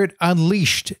Spirit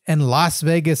Unleashed in Las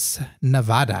Vegas,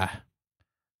 Nevada.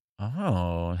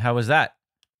 Oh, how was that?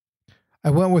 I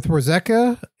went with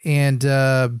Roseka,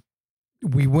 and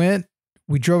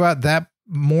we drove out that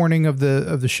morning of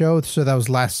the show, so that was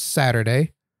last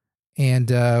Saturday,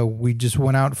 and we just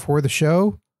went out for the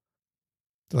show.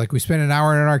 Like, we spent an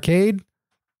hour in an arcade,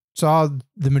 saw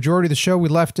the majority of the show. We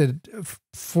left it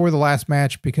for the last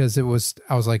match because I was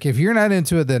like, if you're not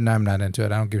into it, then I'm not into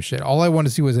it. I don't give a shit. All I wanted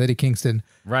to see was Eddie Kingston.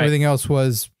 Right. Everything else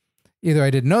was either I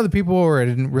didn't know the people or I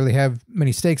didn't really have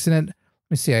many stakes in it. Let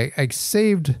me see. I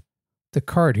saved the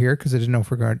card here because I didn't know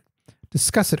if we're going to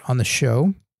discuss it on the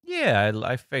show. Yeah,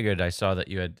 I figured I saw that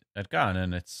you had gone,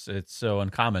 and it's so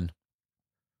uncommon.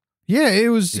 Yeah, it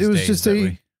was just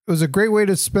it was a great way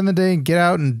to spend the day and get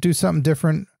out and do something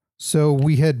different. So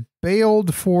we had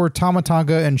bailed for Tama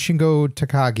Tonga and Shingo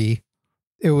Takagi.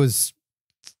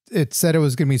 It said it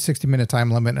was going to be a 60-minute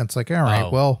time limit, and it's like, all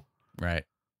right, well, right.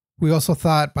 We also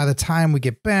thought by the time we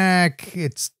get back,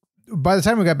 by the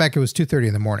time we got back, it was 2:30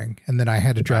 in the morning, and then I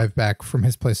had to drive back from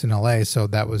his place in LA. So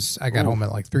I got home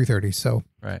at like 3:30. So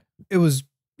right, it was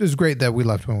great that we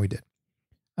left when we did.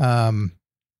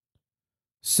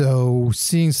 So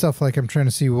seeing stuff like I'm trying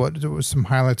to see what some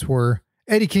highlights were.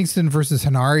 Eddie Kingston versus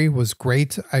Hanari was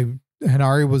great.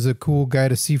 Hanari was a cool guy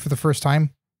to see for the first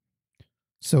time.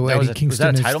 So Eddie Kingston, was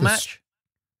that a title match?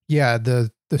 Yeah,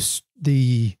 the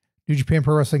New Japan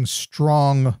Pro Wrestling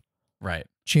Strong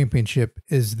Championship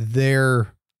is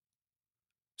their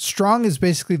Strong is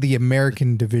basically the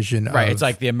American division. Right. It's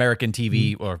like the American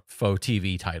TV or faux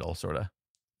TV title, sort of.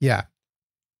 Yeah.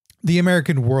 The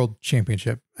American World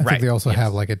Championship. I think they also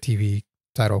have like a TV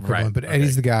title equivalent, but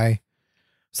Eddie's the guy.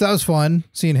 So that was fun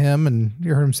seeing him, and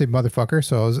you heard him say motherfucker.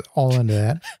 So I was all into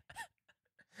that.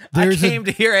 I came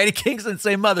to hear Eddie Kingston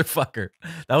say motherfucker.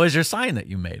 That was your sign that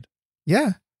you made.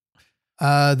 Yeah.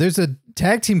 There's a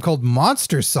tag team called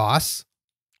Monster Sauce.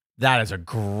 That is a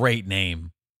great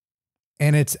name.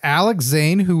 And it's Alex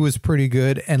Zane, who was pretty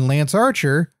good, and Lance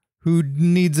Archer, who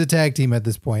needs a tag team at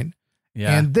this point.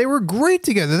 Yeah. And they were great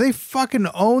together. They fucking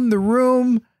owned the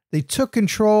room. They took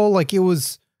control. Like, it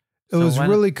was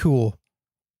really cool.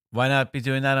 Why not be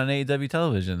doing that on AEW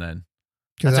television then?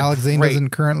 Because Alex Zane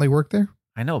doesn't currently work there?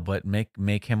 I know, but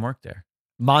make him work there.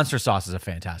 Monster Sauce is a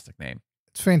fantastic name.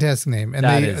 It's a fantastic name, and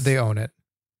they own it.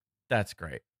 That's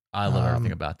great. I love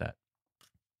everything about that.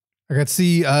 I got to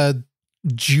see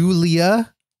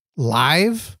Julia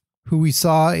live, who we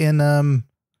saw in the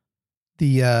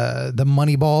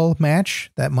Moneyball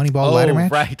match, that Moneyball ladder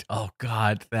match. Right. Oh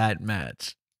God, that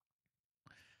match.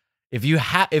 If you're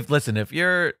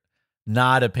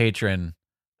not a patron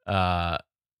to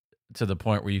the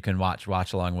point where you can watch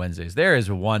along Wednesdays, there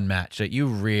is one match that you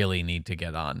really need to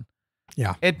get on.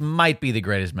 Yeah. It might be the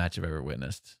greatest match I've ever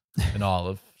witnessed in all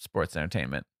of sports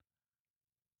entertainment.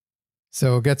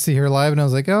 So I got to see her live, and I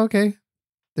was like, oh, okay,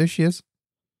 there she is.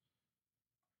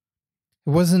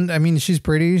 She's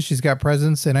pretty, she's got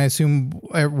presence, and I assume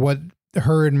what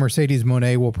her and Mercedes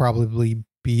Moné will probably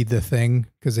be the thing,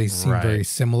 because they seem very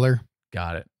similar.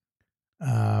 Got it.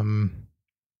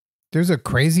 There's a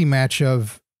crazy match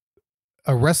of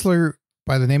a wrestler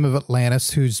by the name of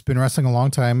Atlantis, who's been wrestling a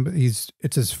long time.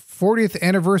 It's his 40th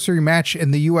anniversary match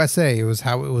in the USA. It was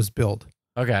how it was billed.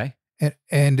 Okay.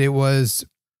 And it was,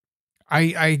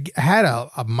 I had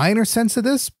a minor sense of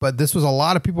this, but this was a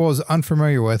lot of people I was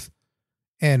unfamiliar with.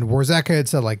 And Warzaka had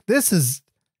said, like, this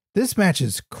match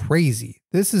is crazy.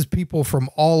 This is people from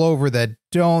all over that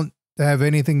don't have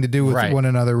anything to do with one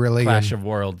another, really. Clash of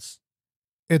Worlds.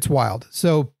 It's wild.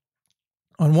 So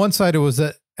on one side, it was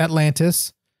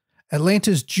Atlantis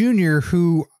Jr.,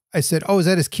 who I said, oh, is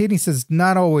that his kid? And he says,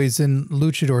 not always in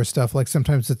luchador stuff. Like,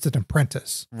 sometimes it's an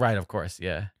apprentice. Right, of course,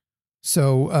 yeah.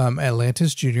 So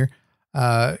Atlantis Jr.,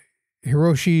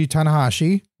 Hiroshi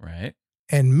Tanahashi. Right.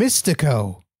 And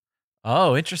Mystico.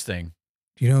 Oh, interesting.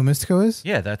 Do you know who Mystico is?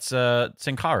 Yeah, that's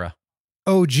Sin Cara.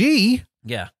 OG.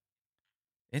 Yeah.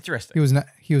 Interesting.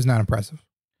 He was not impressive.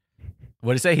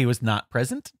 What did he say? He was not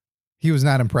present? He was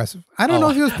not impressive. I don't know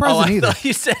if he was present either. Thought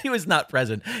you said he was not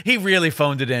present. He really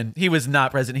phoned it in. He was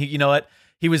not present. You know what?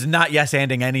 He was not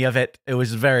yes-anding any of it. It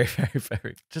was very, very,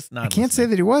 very just not. I can't say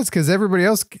that he was, because everybody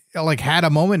else like had a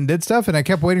moment and did stuff, and I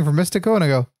kept waiting for Mystico, and I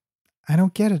go, I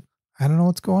don't get it. I don't know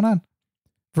what's going on.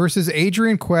 Versus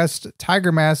Adrian Quest,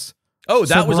 Tiger Mask. Oh,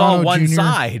 that was all one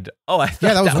side. Oh, I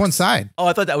thought that was one side. Oh,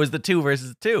 I thought that was the 2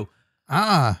 versus 2.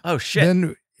 Oh shit.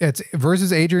 Then it's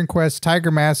versus Adrian Quest,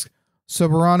 Tiger Mask,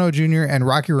 Soberano Jr., and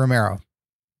Rocky Romero.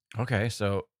 Okay,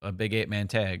 so a big 8-man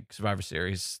tag, Survivor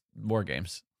Series, War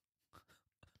Games.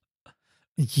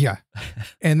 Yeah.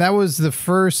 And that was the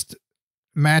first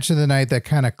match of the night that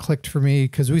kind of clicked for me,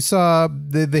 because we saw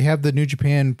they have the New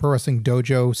Japan Pro Wrestling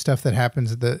Dojo stuff that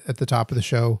happens at the top of the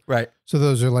show. Right. So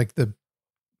those are like the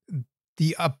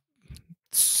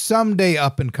someday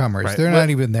up and comers. Right. They're not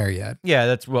even there yet. Yeah,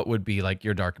 that's what would be like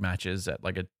your dark matches at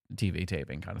like a TV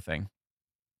taping kind of thing.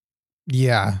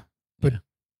 Yeah. But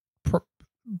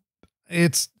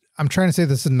I'm trying to say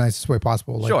this in the nicest way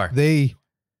possible. Like sure.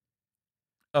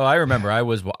 Oh, I remember. I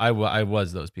was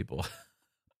those people.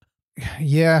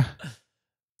 Yeah.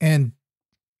 And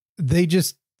they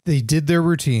did their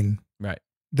routine. Right.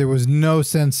 There was no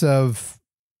sense of,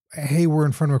 hey, we're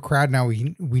in front of a crowd now.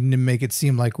 We need to make it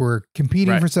seem like we're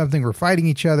competing for something. We're fighting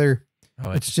each other.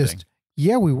 Oh, it's just,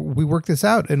 yeah, we worked this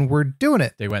out and we're doing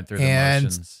it. They went through the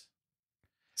motions.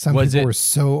 Some people were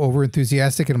so over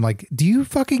enthusiastic, and I'm like, do you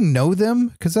fucking know them?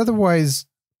 Because otherwise,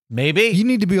 maybe you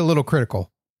need to be a little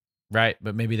critical. Right,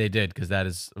 but maybe they did, because that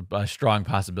is a strong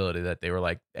possibility that they were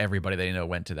like, everybody they know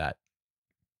went to that.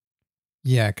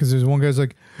 Yeah, because there's one guy's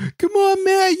like, come on,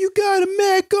 Matt, you got it,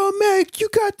 Matt, go, Matt, you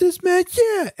got this, Matt,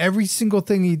 yeah. Every single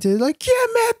thing he did, like, yeah,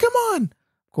 Matt, come on. I'm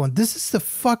going, this is the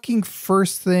fucking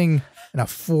first thing in a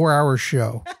 4-hour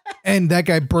show. And that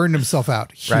guy burned himself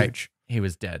out. Huge. Right. He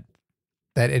was dead.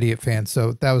 That idiot fan.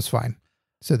 So that was fine.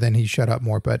 So then he shut up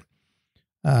more. But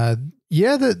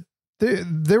yeah,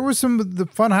 there was some of the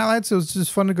fun highlights. It was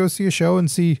just fun to go see a show and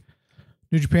see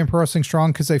New Japan Pro Wrestling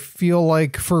Strong, because I feel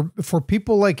like for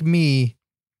people like me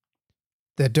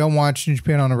that don't watch New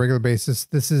Japan on a regular basis,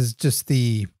 this is just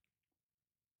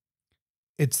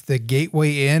it's the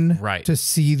gateway in, right, to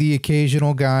see the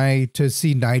occasional guy, to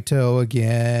see Naito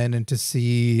again, and to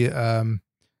see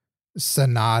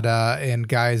Sonata and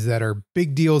guys that are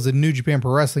big deals in New Japan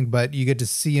Pro Wrestling, but you get to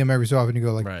see him every so often. You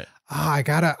go like, right. I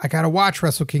gotta watch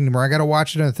Wrestle Kingdom, or I gotta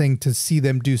watch another thing to see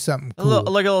them do something cool.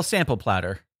 Like a little sample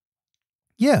platter.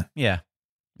 Yeah. Yeah.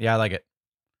 Yeah, I like it.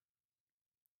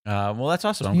 Well, that's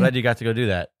awesome. I'm glad you got to go do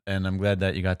that. And I'm glad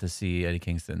that you got to see Eddie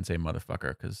Kingston say motherfucker,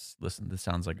 because listen, this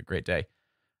sounds like a great day.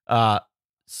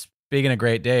 Speaking of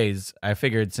great days, I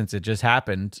figured since it just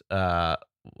happened, a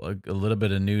little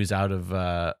bit of news out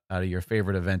of your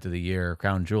favorite event of the year,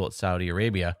 Crown Jewel at Saudi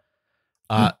Arabia.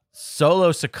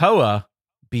 Solo Sikoa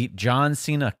beat John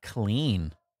Cena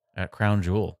clean at Crown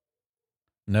Jewel.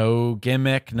 No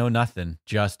gimmick, no nothing.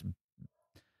 Just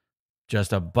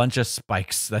a bunch of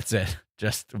spikes. That's it.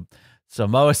 Just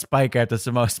Samoa spike after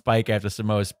Samoa spike after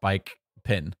Samoa spike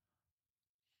pin.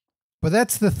 But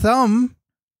that's the thumb.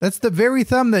 That's the very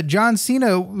thumb that John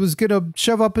Cena was going to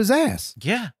shove up his ass.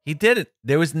 Yeah, he did it.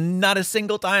 There was not a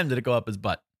single time did it go up his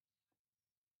butt.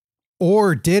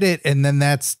 Or did it, and then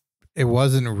it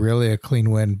wasn't really a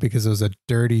clean win because it was a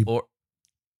dirty,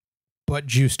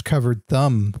 butt-juiced covered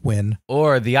thumb win.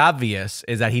 Or the obvious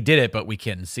is that he did it, but we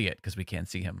can't see it because we can't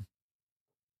see him.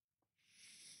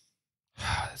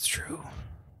 That's true.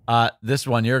 This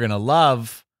one you're going to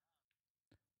love.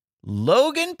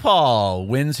 Logan Paul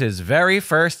wins his very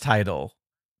first title.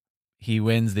 He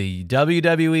wins the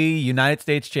WWE United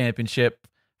States Championship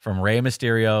from Rey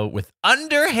Mysterio with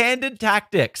underhanded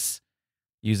tactics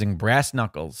using brass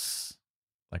knuckles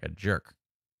like a jerk.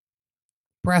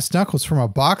 Brass knuckles from a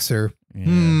boxer?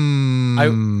 Yeah.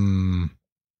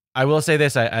 I will say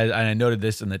this. I noted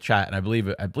this in the chat, and I believe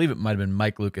it might have been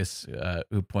Mike Lucas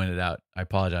who pointed out. I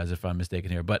apologize if I'm mistaken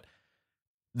here, but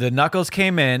the knuckles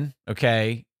came in,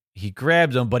 okay. He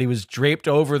grabbed him, but he was draped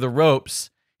over the ropes.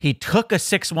 He took a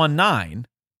 619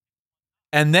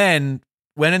 and then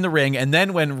went in the ring. And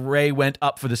then when Ray went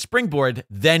up for the springboard,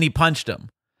 then he punched him.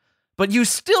 But you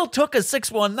still took a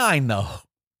 619 though,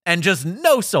 and just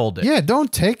no-sold it. Yeah,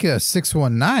 don't take a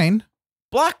 619.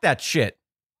 Block that shit.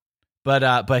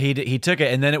 But he took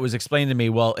it, and then it was explained to me,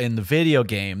 well, in the video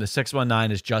game, the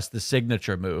 619 is just the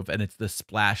signature move, and it's the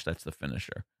splash that's the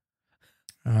finisher.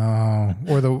 Oh,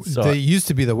 or they used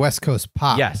to be the West Coast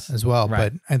pop, yes, as well,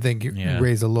 right. but I think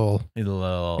Ray's a little.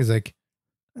 He's like,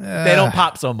 they don't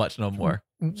pop so much no more.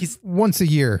 He's once a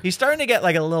year. He's starting to get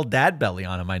like a little dad belly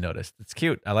on him. I noticed. It's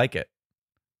cute. I like it.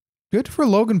 Good for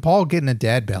Logan Paul getting a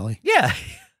dad belly. Yeah.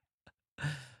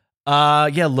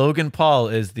 Logan Paul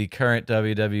is the current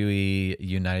WWE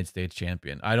United States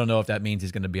champion. I don't know if that means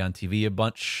he's going to be on TV a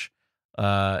bunch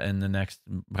in the next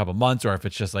couple months, or if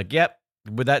it's just like, yep,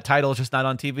 with that title, it's just not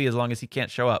on TV as long as he can't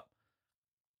show up.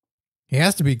 He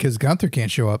has to be, because Gunther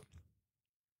can't show up.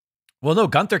 Well, no,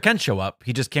 Gunther can show up.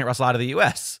 He just can't wrestle out of the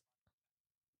U.S.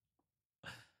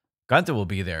 Gunther will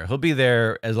be there. He'll be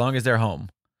there as long as they're home.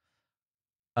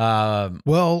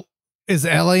 Well, is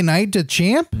LA Knight a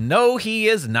champ? No, he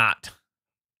is not.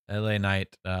 LA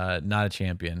Knight, not a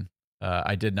champion.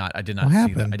 I did not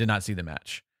see that. I did not see the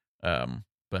match.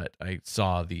 but I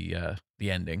saw the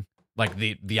ending, like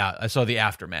I saw the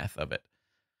aftermath of it.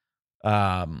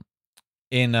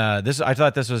 In this, I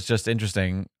thought this was just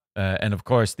interesting, and of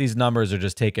course, these numbers are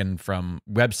just taken from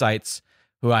websites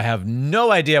who I have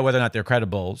no idea whether or not they're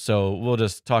credible. So we'll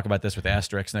just talk about this with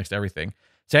asterisks next to everything.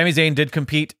 Sami Zayn did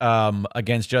compete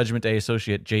against Judgment Day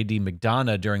associate JD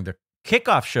McDonough during the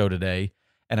kickoff show today.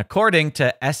 And according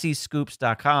to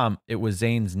SEScoops.com, it was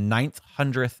Zayn's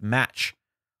 900th match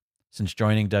since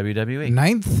joining WWE.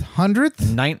 900th?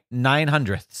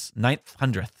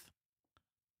 900th.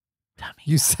 Dummy.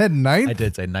 You said 9th? I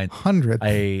did say 9th.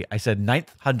 100th. I said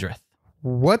 900th.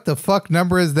 What the fuck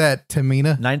number is that,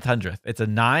 Tamina? 900th. It's a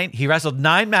 9. He wrestled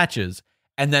 9 matches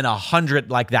and then 100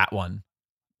 like that one.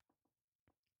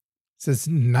 It says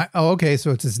okay, so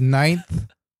it's his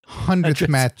 900th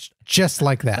match, just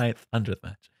like that. 900th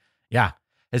match. Yeah.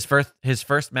 His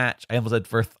first match, I almost said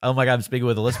first. Oh my God, I'm speaking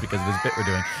with a list because of this bit we're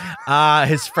doing.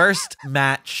 His first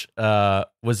match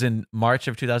was in March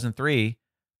of 2003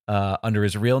 under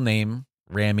his real name,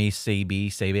 Ramy Sabe,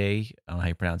 I don't know how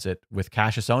you pronounce it, with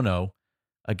Cassius Ohno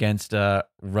against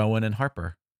Rowan and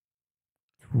Harper.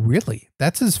 Really?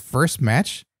 That's his first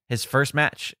match? His first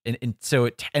match.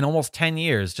 In almost 10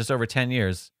 years, just over 10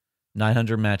 years,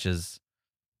 900 matches.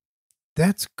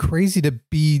 That's crazy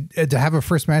to have a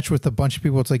first match with a bunch of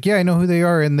people. It's like, yeah, I know who they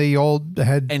are, and they all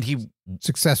had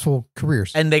successful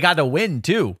careers. And they got to win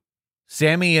too.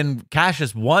 Sammy and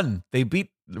Cassius won. They beat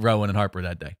Rowan and Harper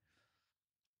that day.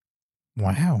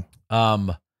 Wow.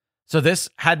 So this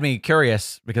had me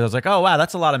curious because I was like, oh wow,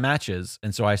 that's a lot of matches.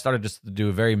 And so I started just to do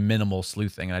a very minimal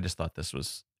sleuthing, and I just thought this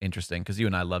was interesting because you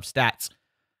and I love stats.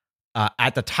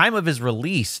 At the time of his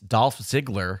release, Dolph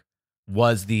Ziggler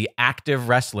was the active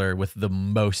wrestler with the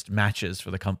most matches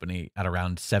for the company at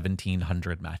around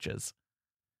 1,700 matches.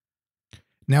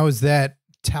 Now, is that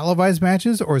televised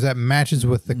matches or is that matches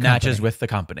with the company? Matches with the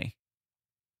company.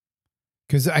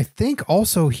 Because I think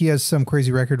also he has some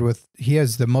crazy record he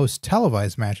has the most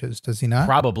televised matches, does he not?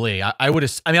 Probably. I'm going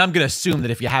to assume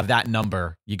that if you have that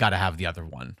number, you got to have the other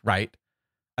one, right?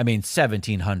 I mean,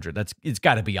 1,700. It's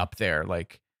got to be up there.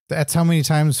 Like, that's how many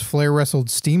times Flair wrestled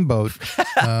Steamboat.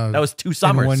 That was 2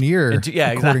 summers. In 1 year.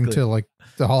 According exactly. to like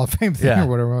the Hall of Fame thing or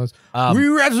whatever it was. We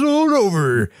wrestled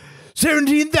over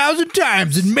 17,000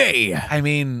 times in May. I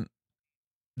mean,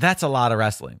 that's a lot of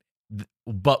wrestling.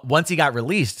 But once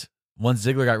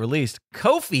Ziggler got released,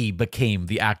 Kofi became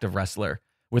the active wrestler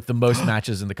with the most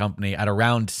matches in the company at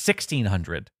around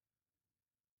 1,600.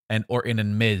 And Orton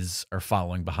and Miz are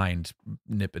following behind,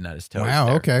 nipping at his toes. Wow,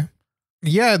 there. Okay.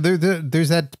 Yeah, there's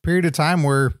that period of time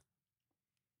where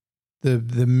the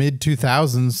mid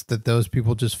 2000s that those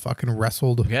people just fucking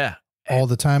wrestled all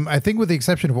the time. I think with the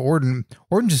exception of Orton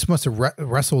just must have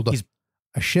wrestled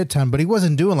a shit ton, but he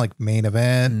wasn't doing like main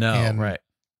event right.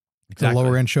 Exactly. The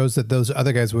lower end shows that those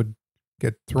other guys would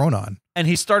get thrown on. And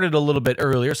he started a little bit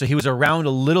earlier, so he was around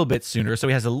a little bit sooner, so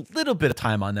he has a little bit of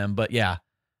time on them. But yeah,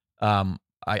 I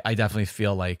definitely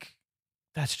feel like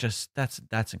that's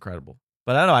incredible.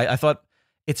 But I don't know. I thought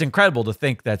it's incredible to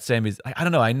think that Sammy's. I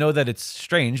don't know. I know that it's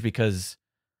strange because,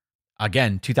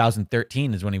 again,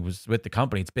 2013 is when he was with the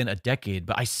company. It's been a decade,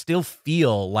 but I still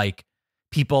feel like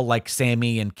people like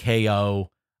Sammy and KO.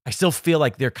 I still feel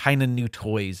like they're kind of new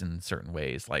toys in certain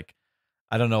ways. Like,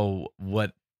 I don't know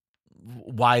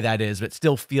why that is, but it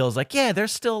still feels like, yeah, they're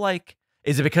still like.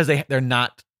 Is it because they're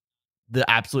not the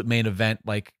absolute main event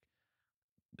like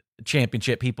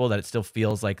championship people that it still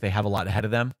feels like they have a lot ahead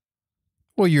of them?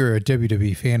 Well, you're a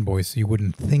WWE fanboy, so you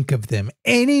wouldn't think of them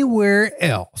anywhere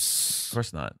else. Of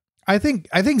course not. I think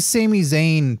Sami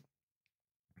Zayn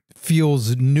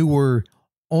feels newer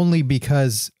only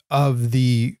because of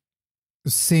the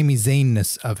Sami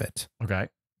Zayn-ness of it. Okay.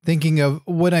 Thinking of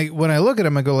when I look at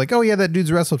him, I go like, oh yeah, that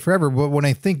dude's wrestled forever. But when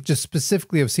I think just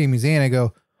specifically of Sami Zayn, I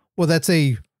go, well, that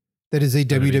is a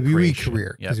WWE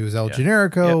career because he was El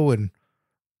Generico, and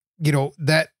you know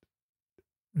that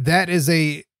is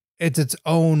it's its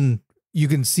own. You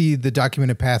can see the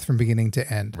documented path from beginning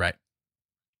to end. Right.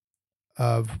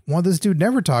 Well, this dude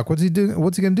never talk. What's he doing?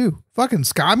 What's he gonna do? Fucking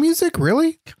ska music?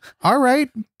 Really? All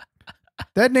right.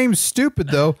 That name's stupid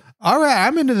though. All right,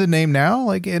 I'm into the name now.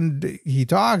 Like, and he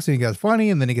talks and he gets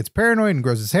funny, and then he gets paranoid and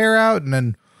grows his hair out, and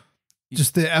then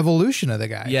just the evolution of the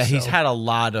guy. Yeah, he's had a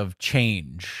lot of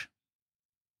change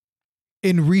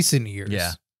in recent years.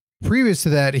 Yeah. Previous to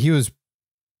that, he was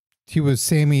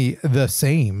Sammy the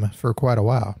same for quite a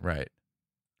while. Right.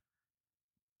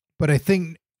 But I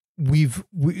think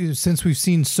since we've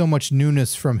seen so much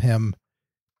newness from him,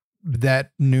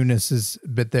 that newness is a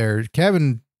bit there.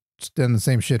 Kevin's done the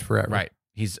same shit forever. Right.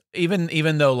 He's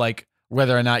even though like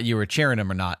whether or not you were cheering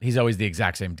him or not. He's always the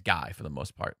exact same guy for the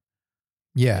most part.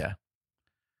 Yeah.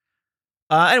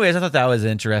 Anyways, I thought that was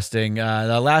interesting.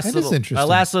 The last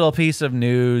little piece of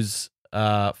news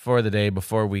for the day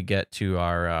before we get to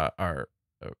our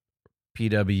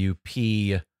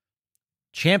PWP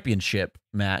championship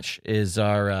match is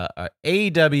our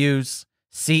AEW's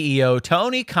CEO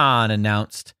Tony Khan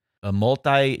announced a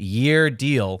multi-year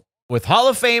deal with Hall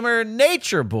of Famer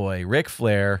Nature Boy Ric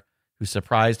Flair, who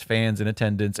surprised fans in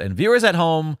attendance and viewers at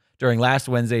home during last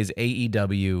Wednesday's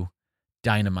AEW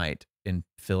Dynamite in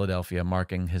Philadelphia,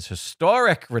 marking his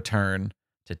historic return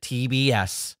to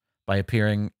TBS by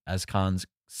appearing as Khan's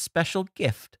special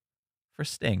gift for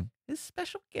Sting. His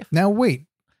special gift. Now, wait.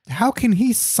 How can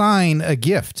he sign a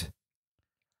gift?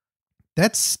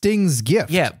 That's Sting's gift.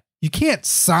 Yeah. You can't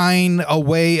sign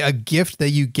away a gift that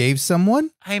you gave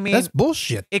someone. I mean, that's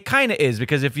bullshit. It kind of is,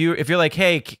 because if you're like,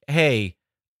 hey,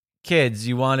 kids,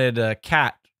 you wanted a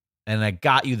cat, and I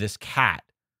got you this cat,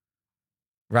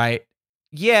 right?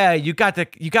 Yeah, you got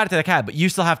it to the cat, but you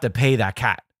still have to pay that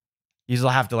cat. You still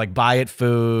have to like buy it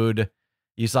food.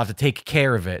 You still have to take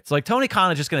care of it. So like Tony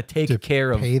Khan is just going to take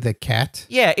care of pay the cat.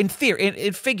 Yeah, in theory,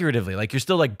 in figuratively, like you're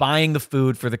still like buying the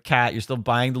food for the cat. You're still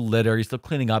buying the litter. You're still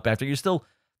cleaning up after. You're still,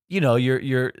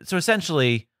 you're so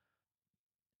essentially,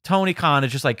 Tony Khan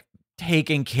is just like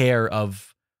taking care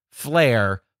of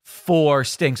Flair for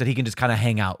Sting, so he can just kind of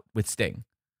hang out with Sting.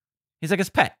 He's like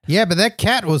his pet. Yeah, but that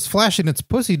cat was flashing its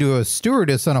pussy to a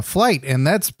stewardess on a flight, and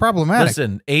that's problematic.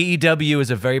 Listen, AEW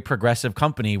is a very progressive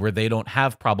company where they don't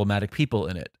have problematic people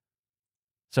in it.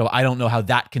 So I don't know how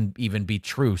that can even be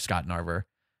true, Scott Narver.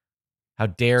 How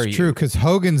dare you? It's true, because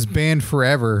Hogan's banned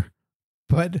forever,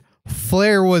 but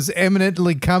Flair was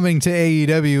eminently coming to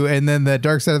AEW, and then the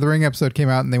Dark Side of the Ring episode came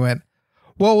out, and they went,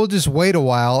 well, we'll just wait a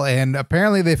while, and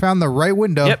apparently they found the right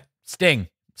window. Yep,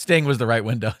 Sting was the right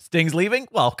window. Sting's leaving?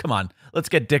 Well, come on. Let's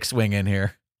get Dick Swing in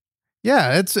here.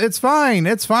 Yeah, it's fine.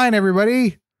 It's fine,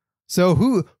 everybody. So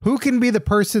who can be the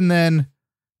person then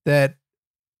that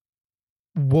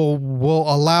will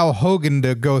allow Hogan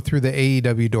to go through the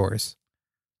AEW doors?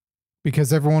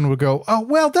 Because everyone would go, oh,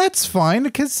 well, that's fine,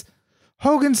 because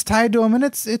Hogan's tied to him, and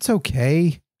it's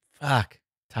okay. Fuck.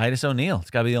 Titus O'Neil. It's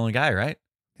got to be the only guy, right?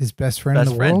 His best friend in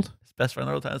the world? His best friend in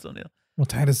the world, Titus O'Neil. Well,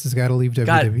 Titus has got to leave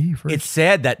WWE first. It's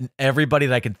sad that everybody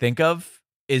that I can think of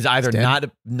is either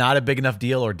not a big enough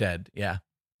deal or dead. Yeah.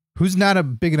 Who's not a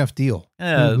big enough deal?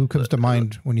 Who comes to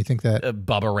mind when you think that?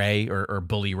 Bubba Ray or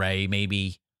Bully Ray,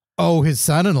 maybe. Oh, his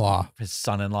son-in-law.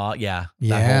 Yeah.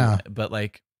 Yeah. But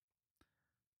like,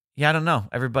 yeah, I don't know.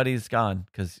 Everybody's gone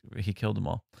because he killed them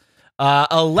all.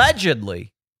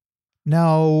 Allegedly.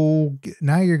 No,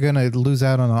 now you're going to lose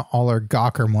out on all our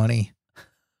Gawker money.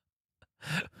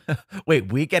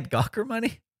 Wait, we get Gawker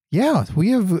money? Yeah,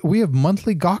 we have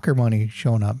monthly Gawker money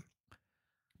showing up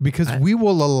because we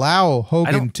will allow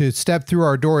Hogan to step through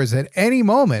our doors at any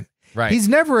moment. Right. He's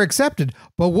never accepted,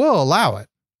 but we'll allow it.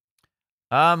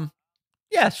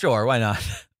 Yeah, sure. Why not?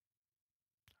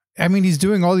 I mean, he's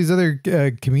doing all these other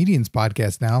comedians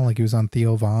podcasts now. Like he was on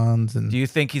Theo Von's. And do you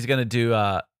think he's gonna do?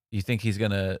 You think he's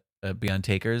gonna be on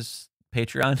Taker's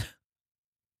Patreon?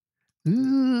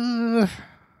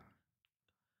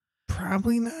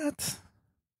 Probably not.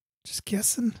 Just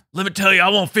guessing. Let me tell you, I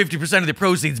want 50% of the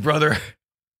proceeds, brother.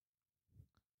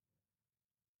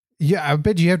 Yeah, I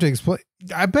bet you have to explain.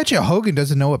 I bet you Hogan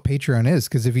doesn't know what Patreon is,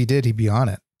 because if he did, he'd be on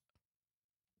it.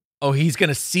 Oh, he's going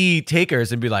to see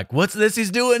Takers and be like, what's this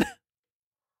he's doing?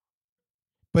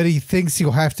 But he thinks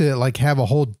he'll have to like have a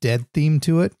whole dead theme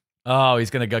to it. Oh, he's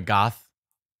going to go goth.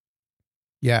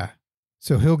 Yeah.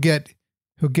 So he'll get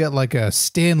like a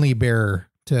Stanley bearer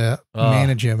to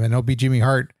manage him, and it'll be Jimmy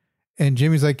Hart. And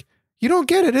Jimmy's like, you don't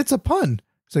get it. It's a pun.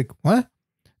 It's like, what?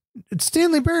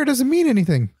 Stanley Bear doesn't mean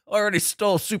anything. Already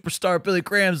stole superstar Billy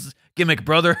Graham's gimmick,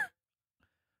 brother.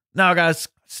 Now I got to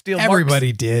steal Everybody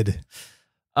Mark's. did.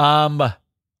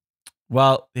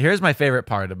 Well, here's my favorite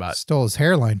part about stole his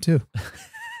hairline too.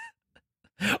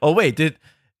 Oh, wait,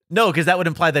 no, because that would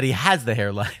imply that he has the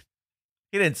hairline.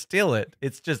 He didn't steal it.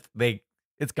 It's just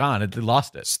it's gone. They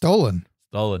lost it. Stolen.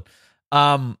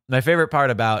 My favorite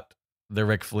part about the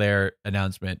Ric Flair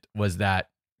announcement was that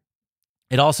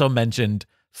it also mentioned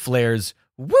Flair's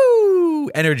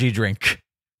energy drink.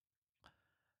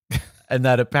 And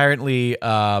that apparently,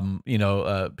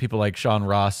 people like Sean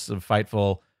Ross of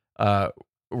Fightful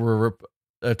were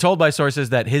told by sources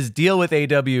that his deal with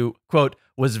AEW, quote,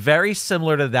 was very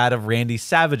similar to that of Randy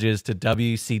Savage's to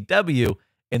WCW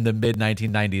in the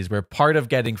mid-1990s, where part of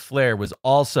getting Flair was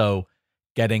also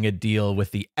getting a deal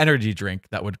with the energy drink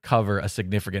that would cover a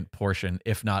significant portion,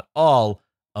 if not all,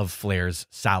 of Flair's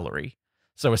salary.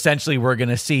 So essentially, we're going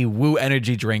to see Woo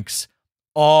energy drinks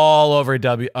all over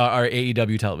our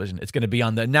AEW television. It's going to be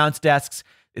on the announce desks.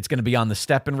 It's going to be on the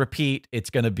step and repeat. It's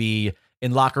going to be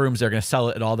in locker rooms. They're going to sell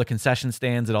it at all the concession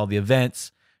stands, at all the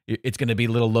events. It's going to be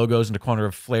little logos in the corner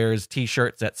of Flair's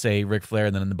t-shirts that say Ric Flair,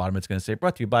 and then in the bottom it's going to say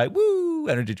brought to you by Woo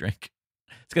energy drink.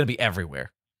 It's going to be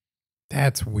everywhere.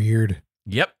 That's weird.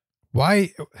 Yep.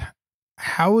 Why?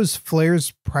 How is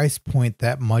Flair's price point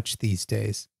that much these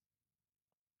days?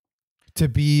 To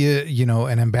be,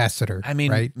 an ambassador. I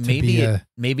mean, right?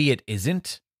 maybe it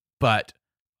isn't, but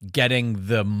getting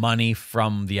the money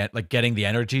from getting the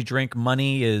energy drink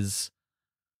money is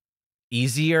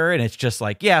easier, and it's just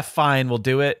like, yeah, fine, we'll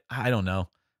do it. I don't know. I'm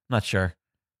not sure.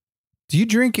 Do you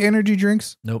drink energy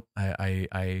drinks? Nope.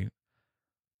 I've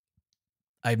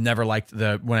never liked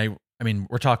I mean,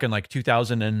 we're talking like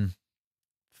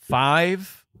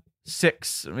 2005,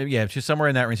 6, maybe, yeah, somewhere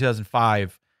in that range,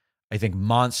 2005. I think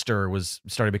Monster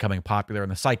started becoming popular in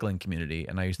the cycling community,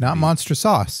 and I used to not Monster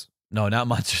Sauce. No, not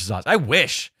Monster Sauce. I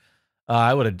wish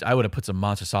I would have put some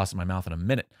Monster Sauce in my mouth in a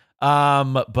minute.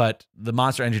 But the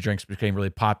Monster energy drinks became really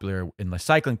popular in the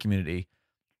cycling community,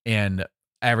 and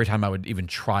every time I would even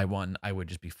try one, I would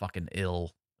just be fucking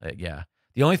ill. Yeah.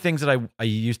 The only things that I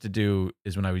used to do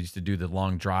is when I used to do the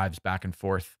long drives back and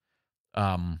forth,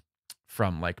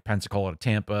 from like Pensacola to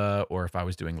Tampa, or if I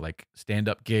was doing like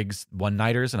stand-up gigs,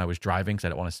 one-nighters, and I was driving because I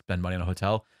didn't want to spend money on a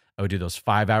hotel, I would do those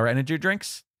 5-hour energy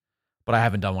drinks. But I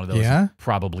haven't done one of those. Yeah?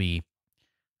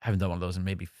 Haven't done one of those in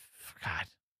maybe, God,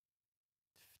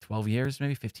 12 years,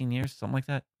 maybe 15 years, something like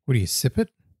that. What do you sip it?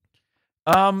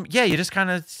 Yeah, you just kind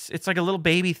of, it's like a little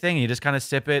baby thing. You just kind of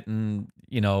sip it, and,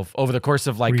 over the course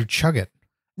of like. Or you chug it?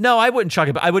 No, I wouldn't chug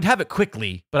it, but I would have it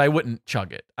quickly, but I wouldn't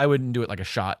chug it. I wouldn't do it like a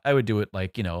shot. I would do it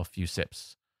like, a few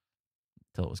sips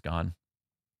till it was gone.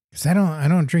 Because I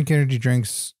don't drink energy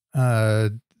drinks.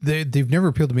 They've never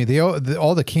appealed to me.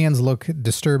 All the cans look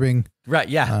disturbing. Right,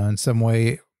 yeah. In some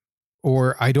way.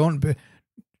 Or I don't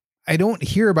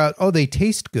hear about, they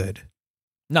taste good.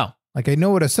 No. Like, I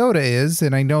know what a soda is,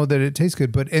 and I know that it tastes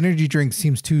good, but energy drink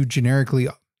seems too generically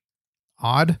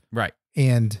odd. Right.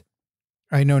 And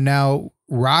I know now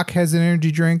Rock has an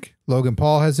energy drink. Logan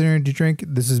Paul has an energy drink.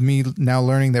 This is me now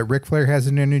learning that Ric Flair has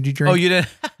an energy drink. Oh, you didn't?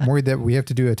 I'm worried that we have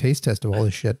to do a taste test of all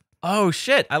this shit. Oh,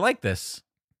 shit. I like this.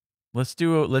 Let's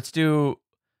do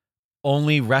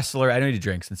only wrestler energy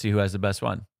drinks and see who has the best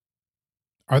one.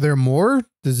 Are there more?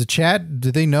 Does the chat,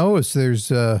 do they know if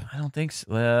there's I don't think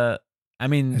so. I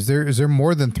mean, is there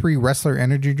more than 3 wrestler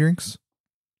energy drinks?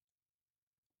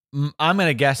 I'm going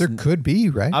to guess there could be,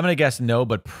 right? I'm going to guess no,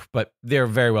 but there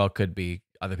very well could be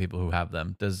other people who have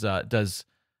them. Does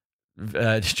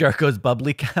Jericho's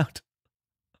bubbly count?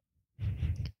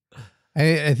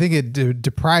 I think it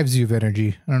deprives you of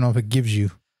energy. I don't know if it gives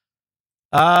you.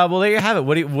 Well, there you have it.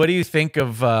 What do you think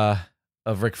of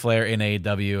Ric Flair in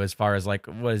AEW as far as like,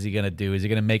 what is he going to do? Is he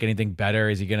going to make anything better?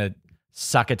 Is he going to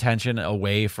suck attention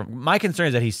away from? My concern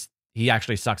is that he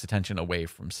actually sucks attention away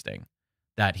from Sting.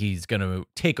 That he's going to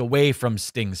take away from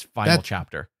Sting's final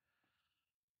chapter.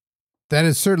 That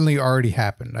has certainly already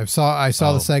happened. I saw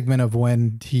the segment of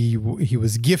when he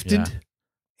was gifted,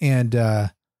 and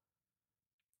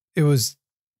it was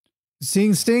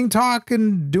seeing Sting talk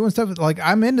and doing stuff. Like,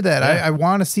 I'm into that. Yeah. I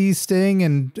want to see Sting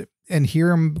and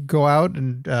hear him go out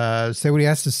and say what he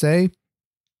has to say.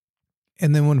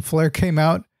 And then when Flair came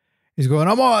out, he's going,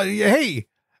 hey,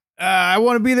 I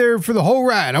want to be there for the whole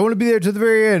ride. I want to be there to the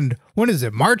very end. When is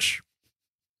it? March?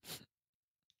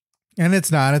 And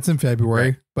it's not. It's in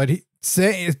February. Right.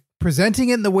 But presenting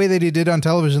it in the way that he did on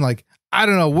television, like, I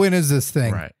don't know, when is this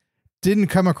thing? Right. Didn't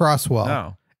come across well.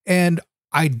 No. And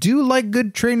I do like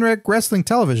good train wreck wrestling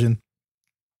television.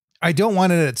 I don't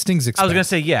want it at Sting's expense. I was going to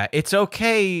say, yeah, it's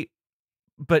okay,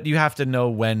 but you have to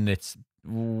know when it's,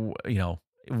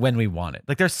 when we want it.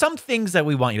 Like, there's some things that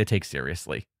we want you to take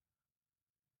seriously.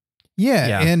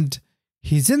 Yeah, and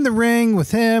he's in the ring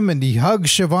with him, and he hugs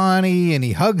Shivani, and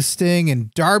he hugs Sting,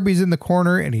 and Darby's in the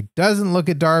corner, and he doesn't look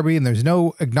at Darby, and there's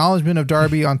no acknowledgement of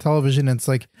Darby on television. And it's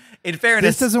like, in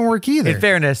fairness, this doesn't work either. In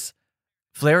fairness,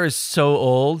 Flair is so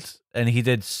old, and he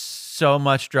did so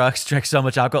much drugs, drank so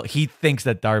much alcohol. He thinks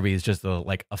that Darby is just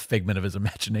a figment of his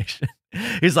imagination.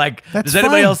 He's like, does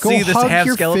anybody else see this half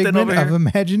skeleton over here? Of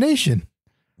imagination.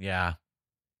 Yeah.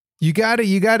 You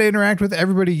gotta interact with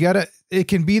everybody. It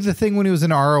can be the thing when he was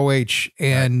in ROH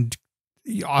and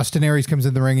Austin Aries comes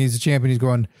in the ring. He's a champion. He's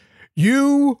going,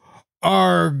 you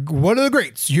are one of the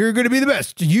greats. You're going to be the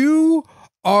best. You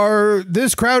are,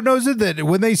 this crowd knows it, that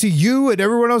when they see you and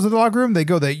everyone else in the locker room, they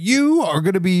go that you are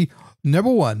going to be number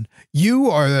one.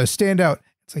 You are the standout.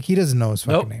 It's like, he doesn't know his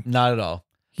fucking name. Not at all.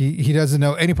 He doesn't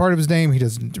know any part of his name. He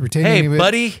doesn't retain any of it. Hey,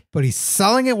 buddy. But he's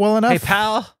selling it well enough. Hey,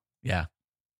 pal. Yeah.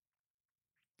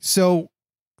 So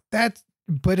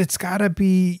but it's gotta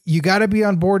be, you gotta be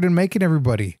on board and making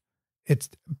everybody.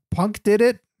 Punk did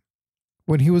it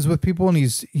when he was with people, and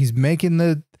he's making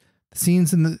the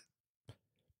scenes and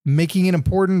making it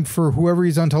important for whoever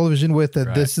he's on television with,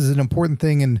 that this is an important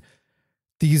thing. And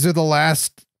these are the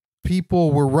last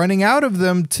people. We're running out of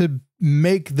them to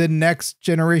make the next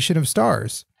generation of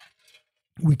stars.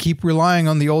 We keep relying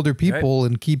on the older people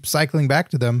and keep cycling back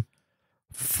to them.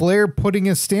 Flair putting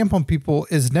his stamp on people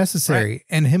is necessary,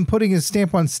 and him putting his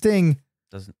stamp on Sting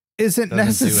isn't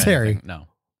necessary. No,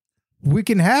 we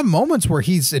can have moments where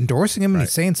he's endorsing him and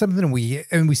he's saying something,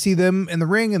 and we see them in the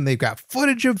ring, and they've got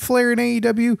footage of Flair in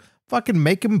AEW. Fucking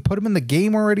make him, put him in the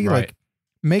game already. Like,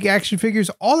 make action figures.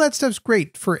 All that stuff's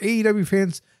great for AEW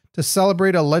fans to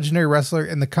celebrate a legendary wrestler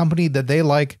in the company that they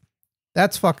like.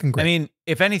 That's fucking great. I mean,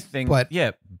 if anything,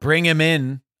 bring him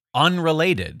in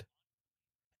unrelated.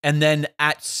 And then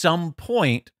at some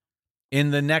point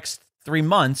in the next 3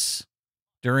 months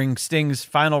during Sting's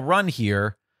final run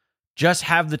here, just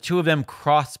have the two of them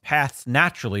cross paths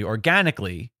naturally,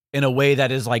 organically, in a way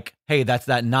that is like, hey, that's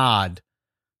that nod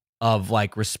of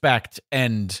like respect.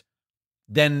 And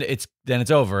then it's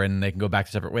over, and they can go back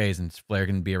to separate ways, and Flair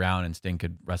can be around, and Sting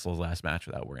could wrestle his last match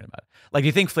without worrying about it. Like, do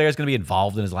you think Flair's going to be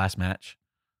involved in his last match?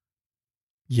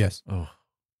 Yes. Oh.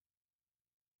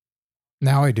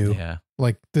 Now I do. Yeah.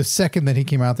 Like, the second that he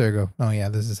came out there, I go, oh yeah,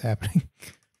 this is happening.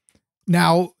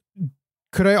 Now,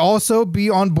 could I also be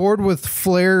on board with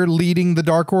Flair leading the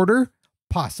Dark Order?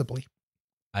 Possibly.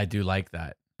 I do like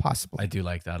that. Possibly. I do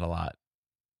like that a lot.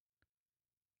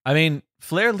 I mean,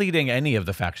 Flair leading any of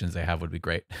the factions they have would be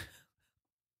great.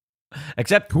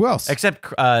 Except who else? Except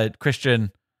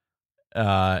Christian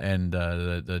and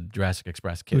the Jurassic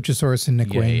Express kid. Luchasaurus and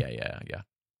Nick Wayne. Yeah.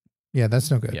 Yeah,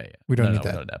 that's no good. Yeah. We don't need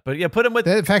that. But yeah, put him with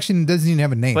that faction. Doesn't even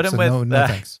have a name. Put him so with no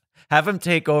thanks. Have him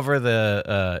take over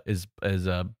the is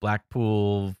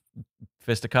Blackpool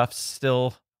Fisticuffs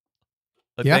still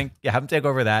a thing? Yeah, have him take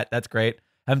over that. That's great.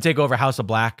 Have him take over House of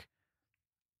Black.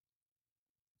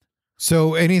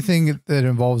 So anything that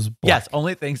involves black. Yes,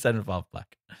 only things that involve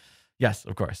black. Yes,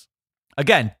 of course.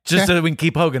 Again, just so that we can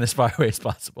keep Hogan as far away as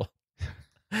possible.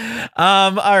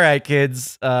 All right,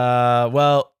 kids.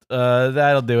 That'll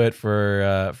do it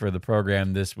for the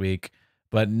program this week,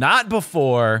 but not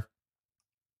before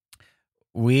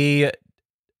we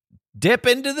dip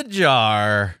into the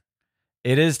jar.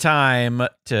 It is time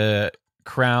to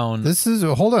crown. This is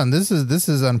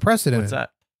unprecedented. What's that?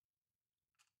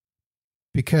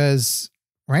 Because,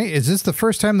 right? Is this the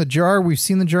first time we've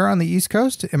seen the jar on the East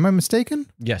Coast? Am I mistaken?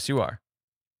 Yes, you are.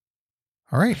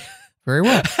 All right. Very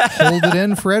well. Hold it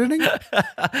in for editing.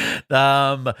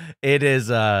 It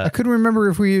is. I couldn't remember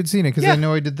if we had seen it because I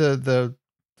know I did the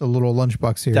little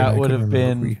lunchbox here. That would have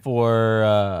been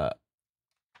for.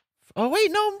 Oh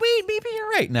wait, no, maybe you're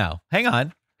right. Now, hang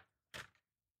on.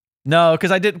 No,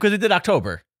 because we did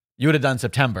October. You would have done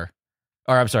September,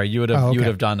 or I'm sorry, you would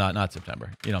have done not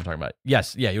September. You know what I'm talking about?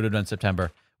 Yes, yeah, you would have done September.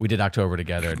 We did October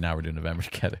together, and now we're doing November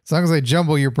together. As long as I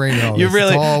jumble your brain, you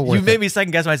made me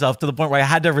second guess myself to the point where I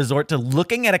had to resort to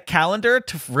looking at a calendar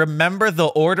to remember the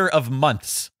order of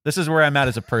months. This is where I'm at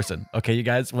as a person. Okay, you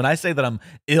guys, when I say that I'm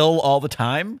ill all the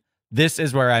time, this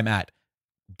is where I'm at.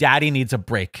 Daddy needs a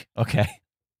break. Okay.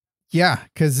 Yeah,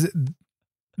 because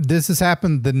this has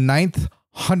happened the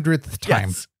 900th time.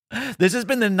 Yes. This has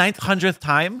been the 900th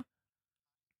time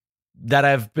that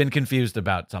I've been confused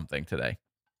about something today.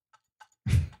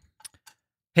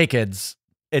 Hey kids,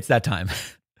 it's that time.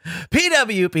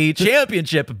 PWP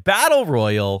Championship Battle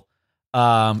Royal.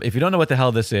 If you don't know what the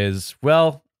hell this is,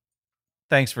 well,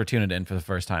 thanks for tuning in for the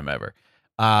first time ever.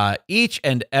 Each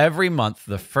and every month,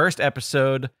 the first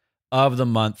episode of the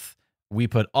month, we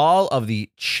put all of the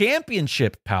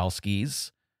championship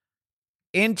Palskis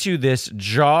into this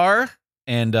jar,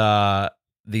 and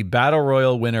the Battle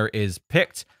Royal winner is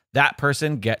picked. That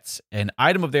person gets an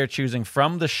item of their choosing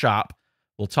from the shop.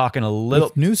 We'll talk in a little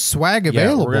with new swag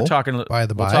available. We're talking. We'll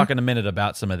talk in a minute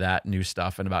about some of that new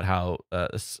stuff and about how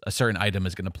a certain item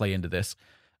is going to play into this.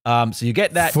 So you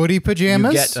get that footy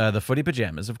pajamas. You get the footy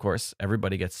pajamas, of course.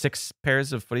 Everybody gets 6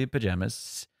 pairs of footy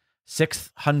pajamas.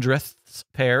 600th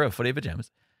pair of footy pajamas.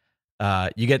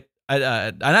 You get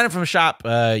an item from a shop.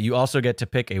 You also get to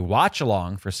pick a watch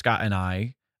along for Scott and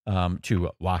I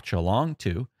to watch along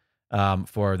to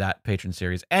for that patron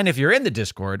series. And if you're in the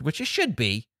Discord, which you should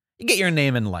be, you get your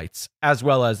name in lights, as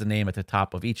well as the name at the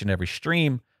top of each and every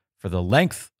stream for the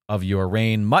length of your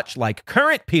reign, much like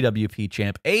current PWP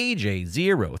champ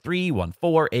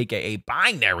AJ0314, aka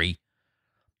Binary.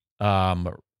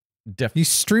 He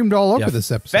streamed all over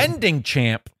this episode. Defending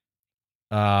champ.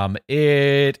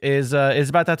 It is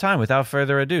about that time. Without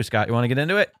further ado, Scott, you want to get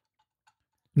into it?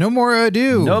 No more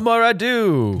ado. No more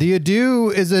ado. The ado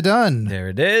is a done. There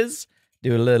it is.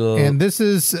 Do a little. And this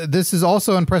is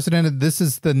also unprecedented. This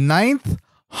is the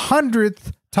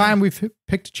 900th time we've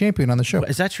picked a champion on the show.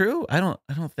 Is that true? I don't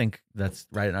think that's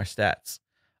right in our stats.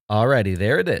 Alrighty,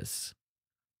 there it is.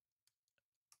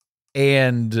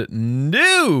 And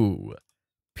new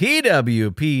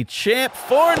PWP champ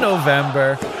for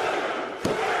November,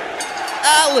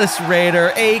 Alice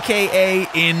Raider, aka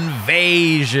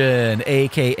Invasion,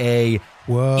 aka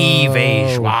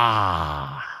Evasion.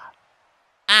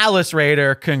 Alice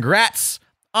Raider, congrats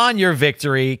on your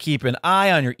victory. Keep an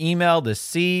eye on your email to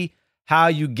see how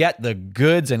you get the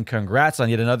goods, and congrats on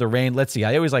yet another reign. Let's see.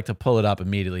 I always like to pull it up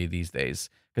immediately these days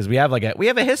because we have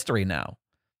a history now.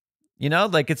 You know,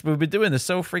 like we've been doing this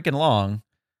so freaking long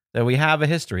that we have a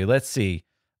history. Let's see.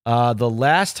 The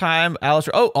last time Alice,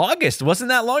 August, wasn't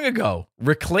that long ago,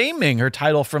 reclaiming her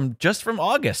title from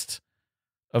August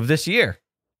of this year.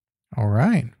 All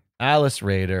right. Alice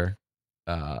Raider.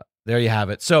 There you have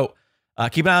it. So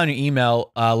keep an eye on your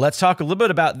email. Let's talk a little bit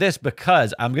about this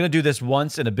because I'm going to do this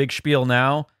once in a big spiel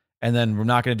now, and then we're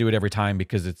not going to do it every time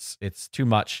because it's too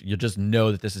much. You'll just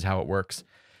know that this is how it works.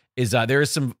 There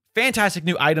is some fantastic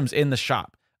new items in the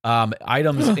shop.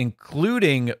 Items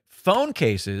including phone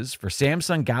cases for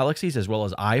Samsung Galaxies as well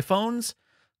as iPhones.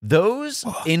 Those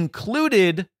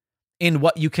included in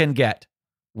what you can get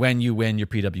when you win your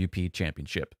PWP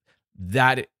championship.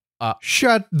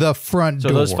 Shut the front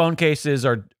door. So those phone cases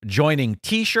are joining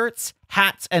t-shirts,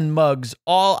 hats, and mugs,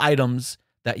 all items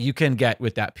that you can get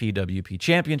with that PWP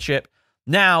championship.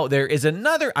 Now, there is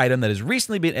another item that has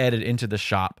recently been added into the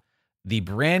shop. The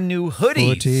brand new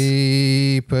hoodies.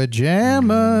 Footy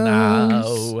pajamas.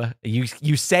 No.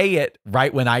 You say it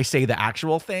right when I say the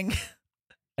actual thing.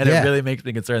 And It really makes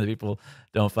me concerned that people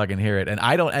don't fucking hear it. And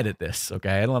I don't edit this,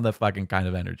 okay? I don't have that fucking kind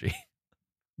of energy.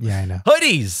 Yeah, I know.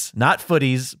 Hoodies. Not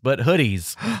footies, but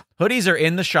hoodies. Hoodies are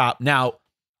in the shop. Now,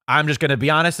 I'm just going to be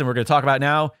honest, and we're going to talk about it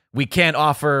now. We can't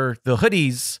offer the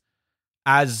hoodies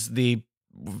as the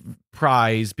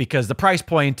prize because the price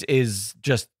point is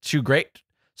just too great.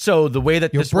 So the way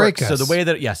that this works, you'll break us.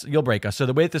 So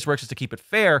the way that this works is to keep it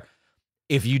fair.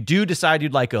 If you do decide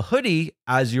you'd like a hoodie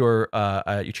as your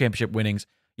championship winnings,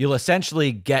 you'll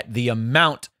essentially get the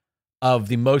amount of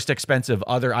the most expensive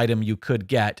other item you could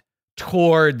get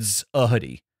towards a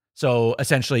hoodie. So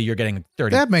essentially you're getting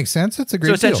 30. That makes sense. It's a great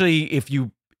deal. So essentially if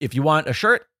you want a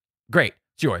shirt, great,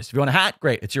 it's yours. If you want a hat,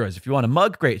 great, it's yours. If you want a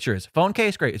mug, great, it's yours. Phone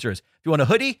case, great, it's yours. If you want a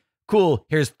hoodie, cool,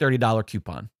 here's $30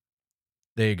 coupon.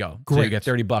 There you go. Great. So you get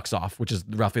 $30 off, which is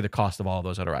roughly the cost of all of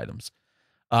those other items.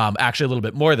 Actually a little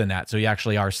bit more than that. So you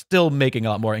actually are still making a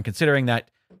lot more. And considering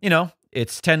that,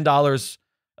 it's $10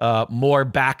 more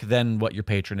back than what your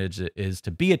patronage is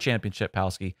to be a championship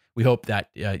Palski. We hope that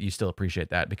you still appreciate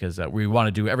that because we want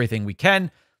to do everything we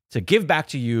can to give back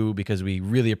to you because we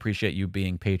really appreciate you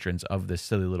being patrons of this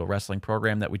silly little wrestling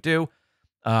program that we do.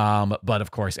 But of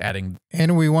course, adding.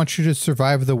 And we want you to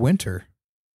survive the winter.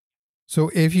 So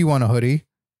if you want a hoodie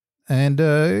and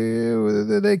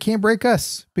they can't break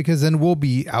us because then we'll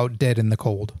be out dead in the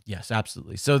cold. Yes,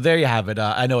 absolutely. So there you have it.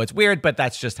 I know it's weird, but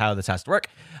that's just how this has to work.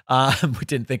 We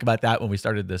didn't think about that when we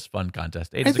started this fun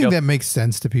contest ages ago. I think that makes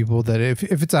sense to people that if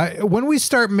it's when we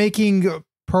start making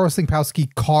Pro Wrestling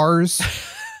Palski cars,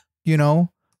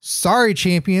 sorry,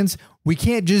 champions, we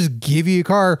can't just give you a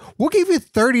car. We'll give you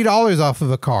 $30 off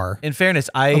of a car. In fairness,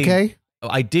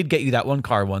 I did get you that one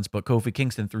car once, but Kofi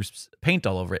Kingston threw paint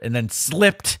all over it and then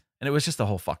slipped, and it was just a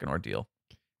whole fucking ordeal.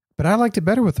 But I liked it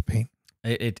better with the paint.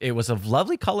 It was a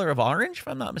lovely color of orange, if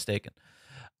I'm not mistaken.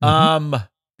 Mm-hmm.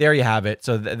 There you have it.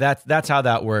 So that's how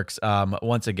that works.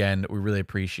 Once again, we really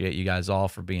appreciate you guys all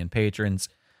for being patrons.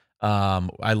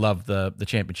 I love the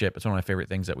championship. It's one of my favorite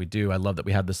things that we do. I love that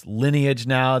we have this lineage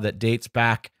now that dates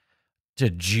back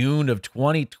to June of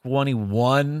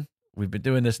 2021. We've been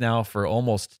doing this now for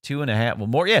almost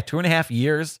 2.5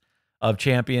 years of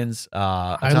champions.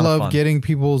 I love getting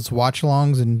people's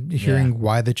watch-alongs and hearing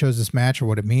why they chose this match or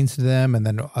what it means to them, and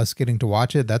then us getting to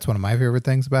watch it. That's one of my favorite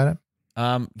things about it.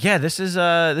 This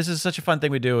is such a fun thing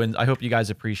we do, and I hope you guys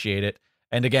appreciate it.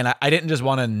 And again, I didn't just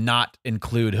want to not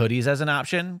include hoodies as an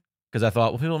option because I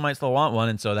thought, well, people might still want one,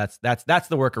 and so that's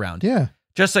the workaround. Yeah.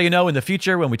 Just so you know, in the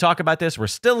future, when we talk about this, we're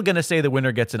still going to say the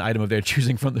winner gets an item of their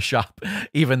choosing from the shop,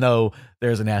 even though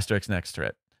there's an asterisk next to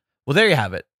it. Well, there you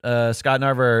have it. Scott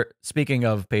Narver, speaking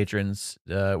of patrons,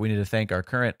 we need to thank our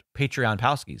current Patreon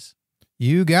Palskis.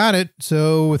 You got it.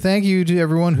 So thank you to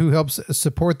everyone who helps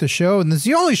support the show. And this is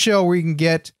the only show where you can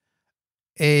get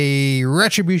a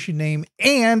Retribution name,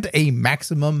 and a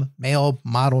Maximum Male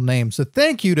Model name. So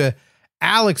thank you to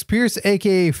Alex Pierce,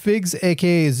 a.k.a. Figs,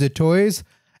 a.k.a. Zatoys,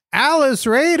 Alice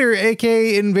Raider,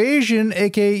 a.k.a. Invasion,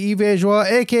 a.k.a.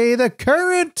 Evajois, a.k.a. the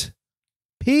current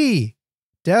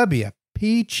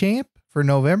PWP champ for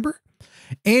November,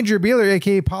 Andrew Beeler,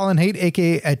 a.k.a. Pollen Hate,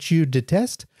 a.k.a. At You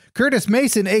Detest, Curtis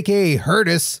Mason, a.k.a.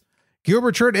 Hurtus,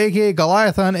 Gilbert Short, a.k.a.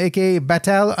 Goliathon, a.k.a.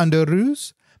 Batal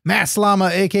Underoos, Mass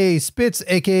Llama, a.k.a. Spitz,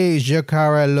 a.k.a.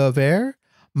 Jacare Lover,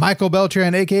 Michael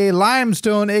Beltran, a.k.a.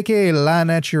 Limestone, a.k.a. La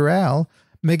Natural,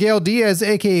 Miguel Diaz,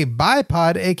 a.k.a.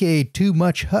 Bipod, a.k.a. Too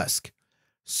Much Husk,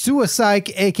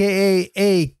 Suicide,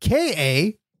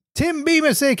 a.k.a. Tim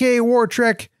Bemis, a.k.a. War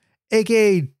Trek,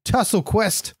 a.k.a. Tussle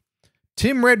Quest,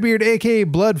 Tim Redbeard, a.k.a.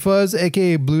 Blood Fuzz,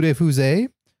 a.k.a. Blue Defuse,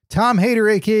 Tom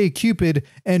Hader, a.k.a. Cupid,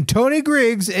 and Tony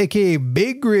Griggs, a.k.a.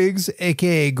 Big Griggs,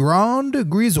 a.k.a. Grand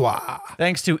Grisois.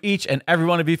 Thanks to each and every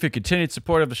one of you for your continued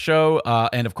support of the show.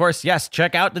 And of course, yes,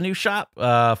 check out the new shop.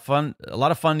 A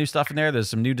lot of fun new stuff in there. There's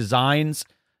some new designs.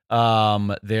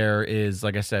 There is,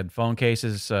 like I said, phone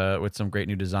cases with some great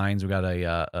new designs. We got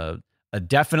a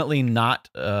definitely not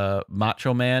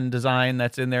Macho Man design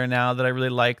that's in there now that I really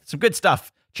like. Some good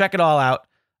stuff. Check it all out.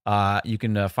 You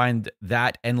can find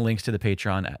that and links to the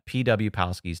Patreon at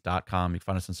pwpalskis.com. You can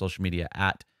find us on social media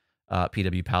at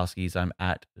pwpalskis. I'm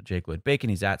at Jake Wood Bacon.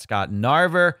 He's at Scott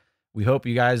Narver. We hope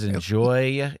you guys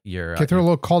enjoy your... Can I throw a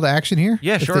little call to action here?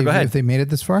 Yeah, sure. Go ahead. If they made it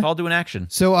this far. Call to an action.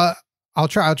 So I'll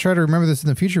try to remember this in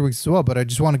the future weeks as well, but I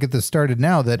just want to get this started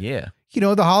now that,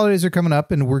 the holidays are coming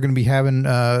up and we're going to be having,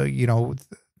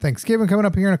 Thanksgiving coming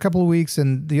up here in a couple of weeks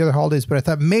and the other holidays. But I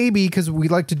thought maybe because we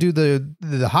like to do the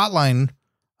hotline,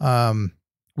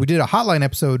 we did a hotline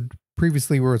episode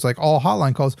previously where it's like all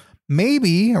hotline calls.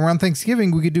 Maybe around Thanksgiving,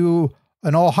 we could do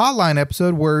an all hotline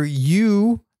episode where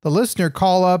you, the listener,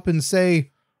 call up and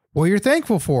say what you're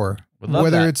thankful for,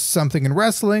 whether it's something in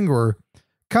wrestling or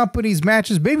companies,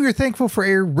 matches. Maybe you're thankful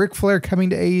for Ric Flair coming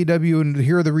to AEW and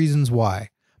here are the reasons why.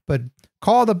 But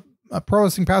call the Pro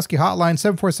Wrestling Palski hotline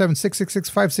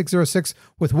 747-666-5606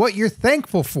 with what you're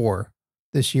thankful for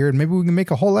this year, and maybe we can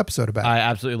make a whole episode about it. I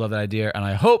absolutely love that idea, and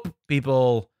I hope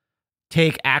people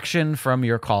take action from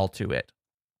your call to it.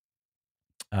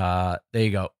 There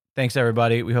you go. Thanks,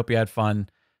 everybody. We hope you had fun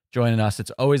joining us.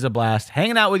 It's always a blast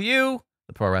hanging out with you,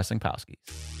 the Pro Wrestling Palskis.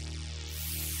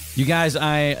 You guys,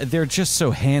 they're just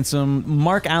so handsome.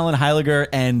 Mark Allen Heiliger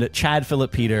and Chad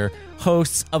Phillip Peter,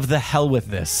 hosts of The Hell With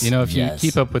This. If you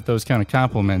keep up with those kind of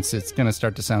compliments, it's going to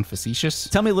start to sound facetious.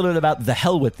 Tell me a little bit about The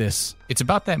Hell With This. It's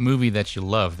about that movie that you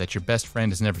love that your best friend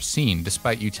has never seen,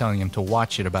 despite you telling him to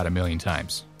watch it about 1 million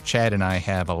times. Chad and I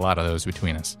have a lot of those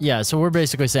between us. Yeah, so we're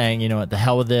basically saying, the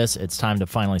hell with this. It's time to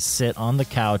finally sit on the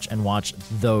couch and watch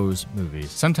those movies.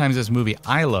 Sometimes it's a movie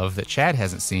I love that Chad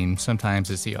hasn't seen.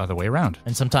 Sometimes it's the other way around.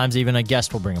 And sometimes even a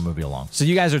guest will bring a movie along. So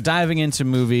you guys are diving into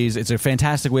movies. It's a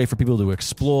fantastic way for people to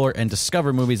explore and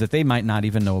discover movies that they might not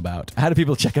even know about. How do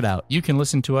people check it out? You can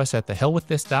listen to us at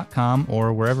thehellwiththis.com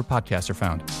or wherever podcasts are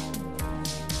found.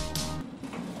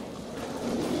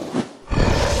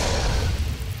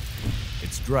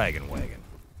 Dragon Wagon.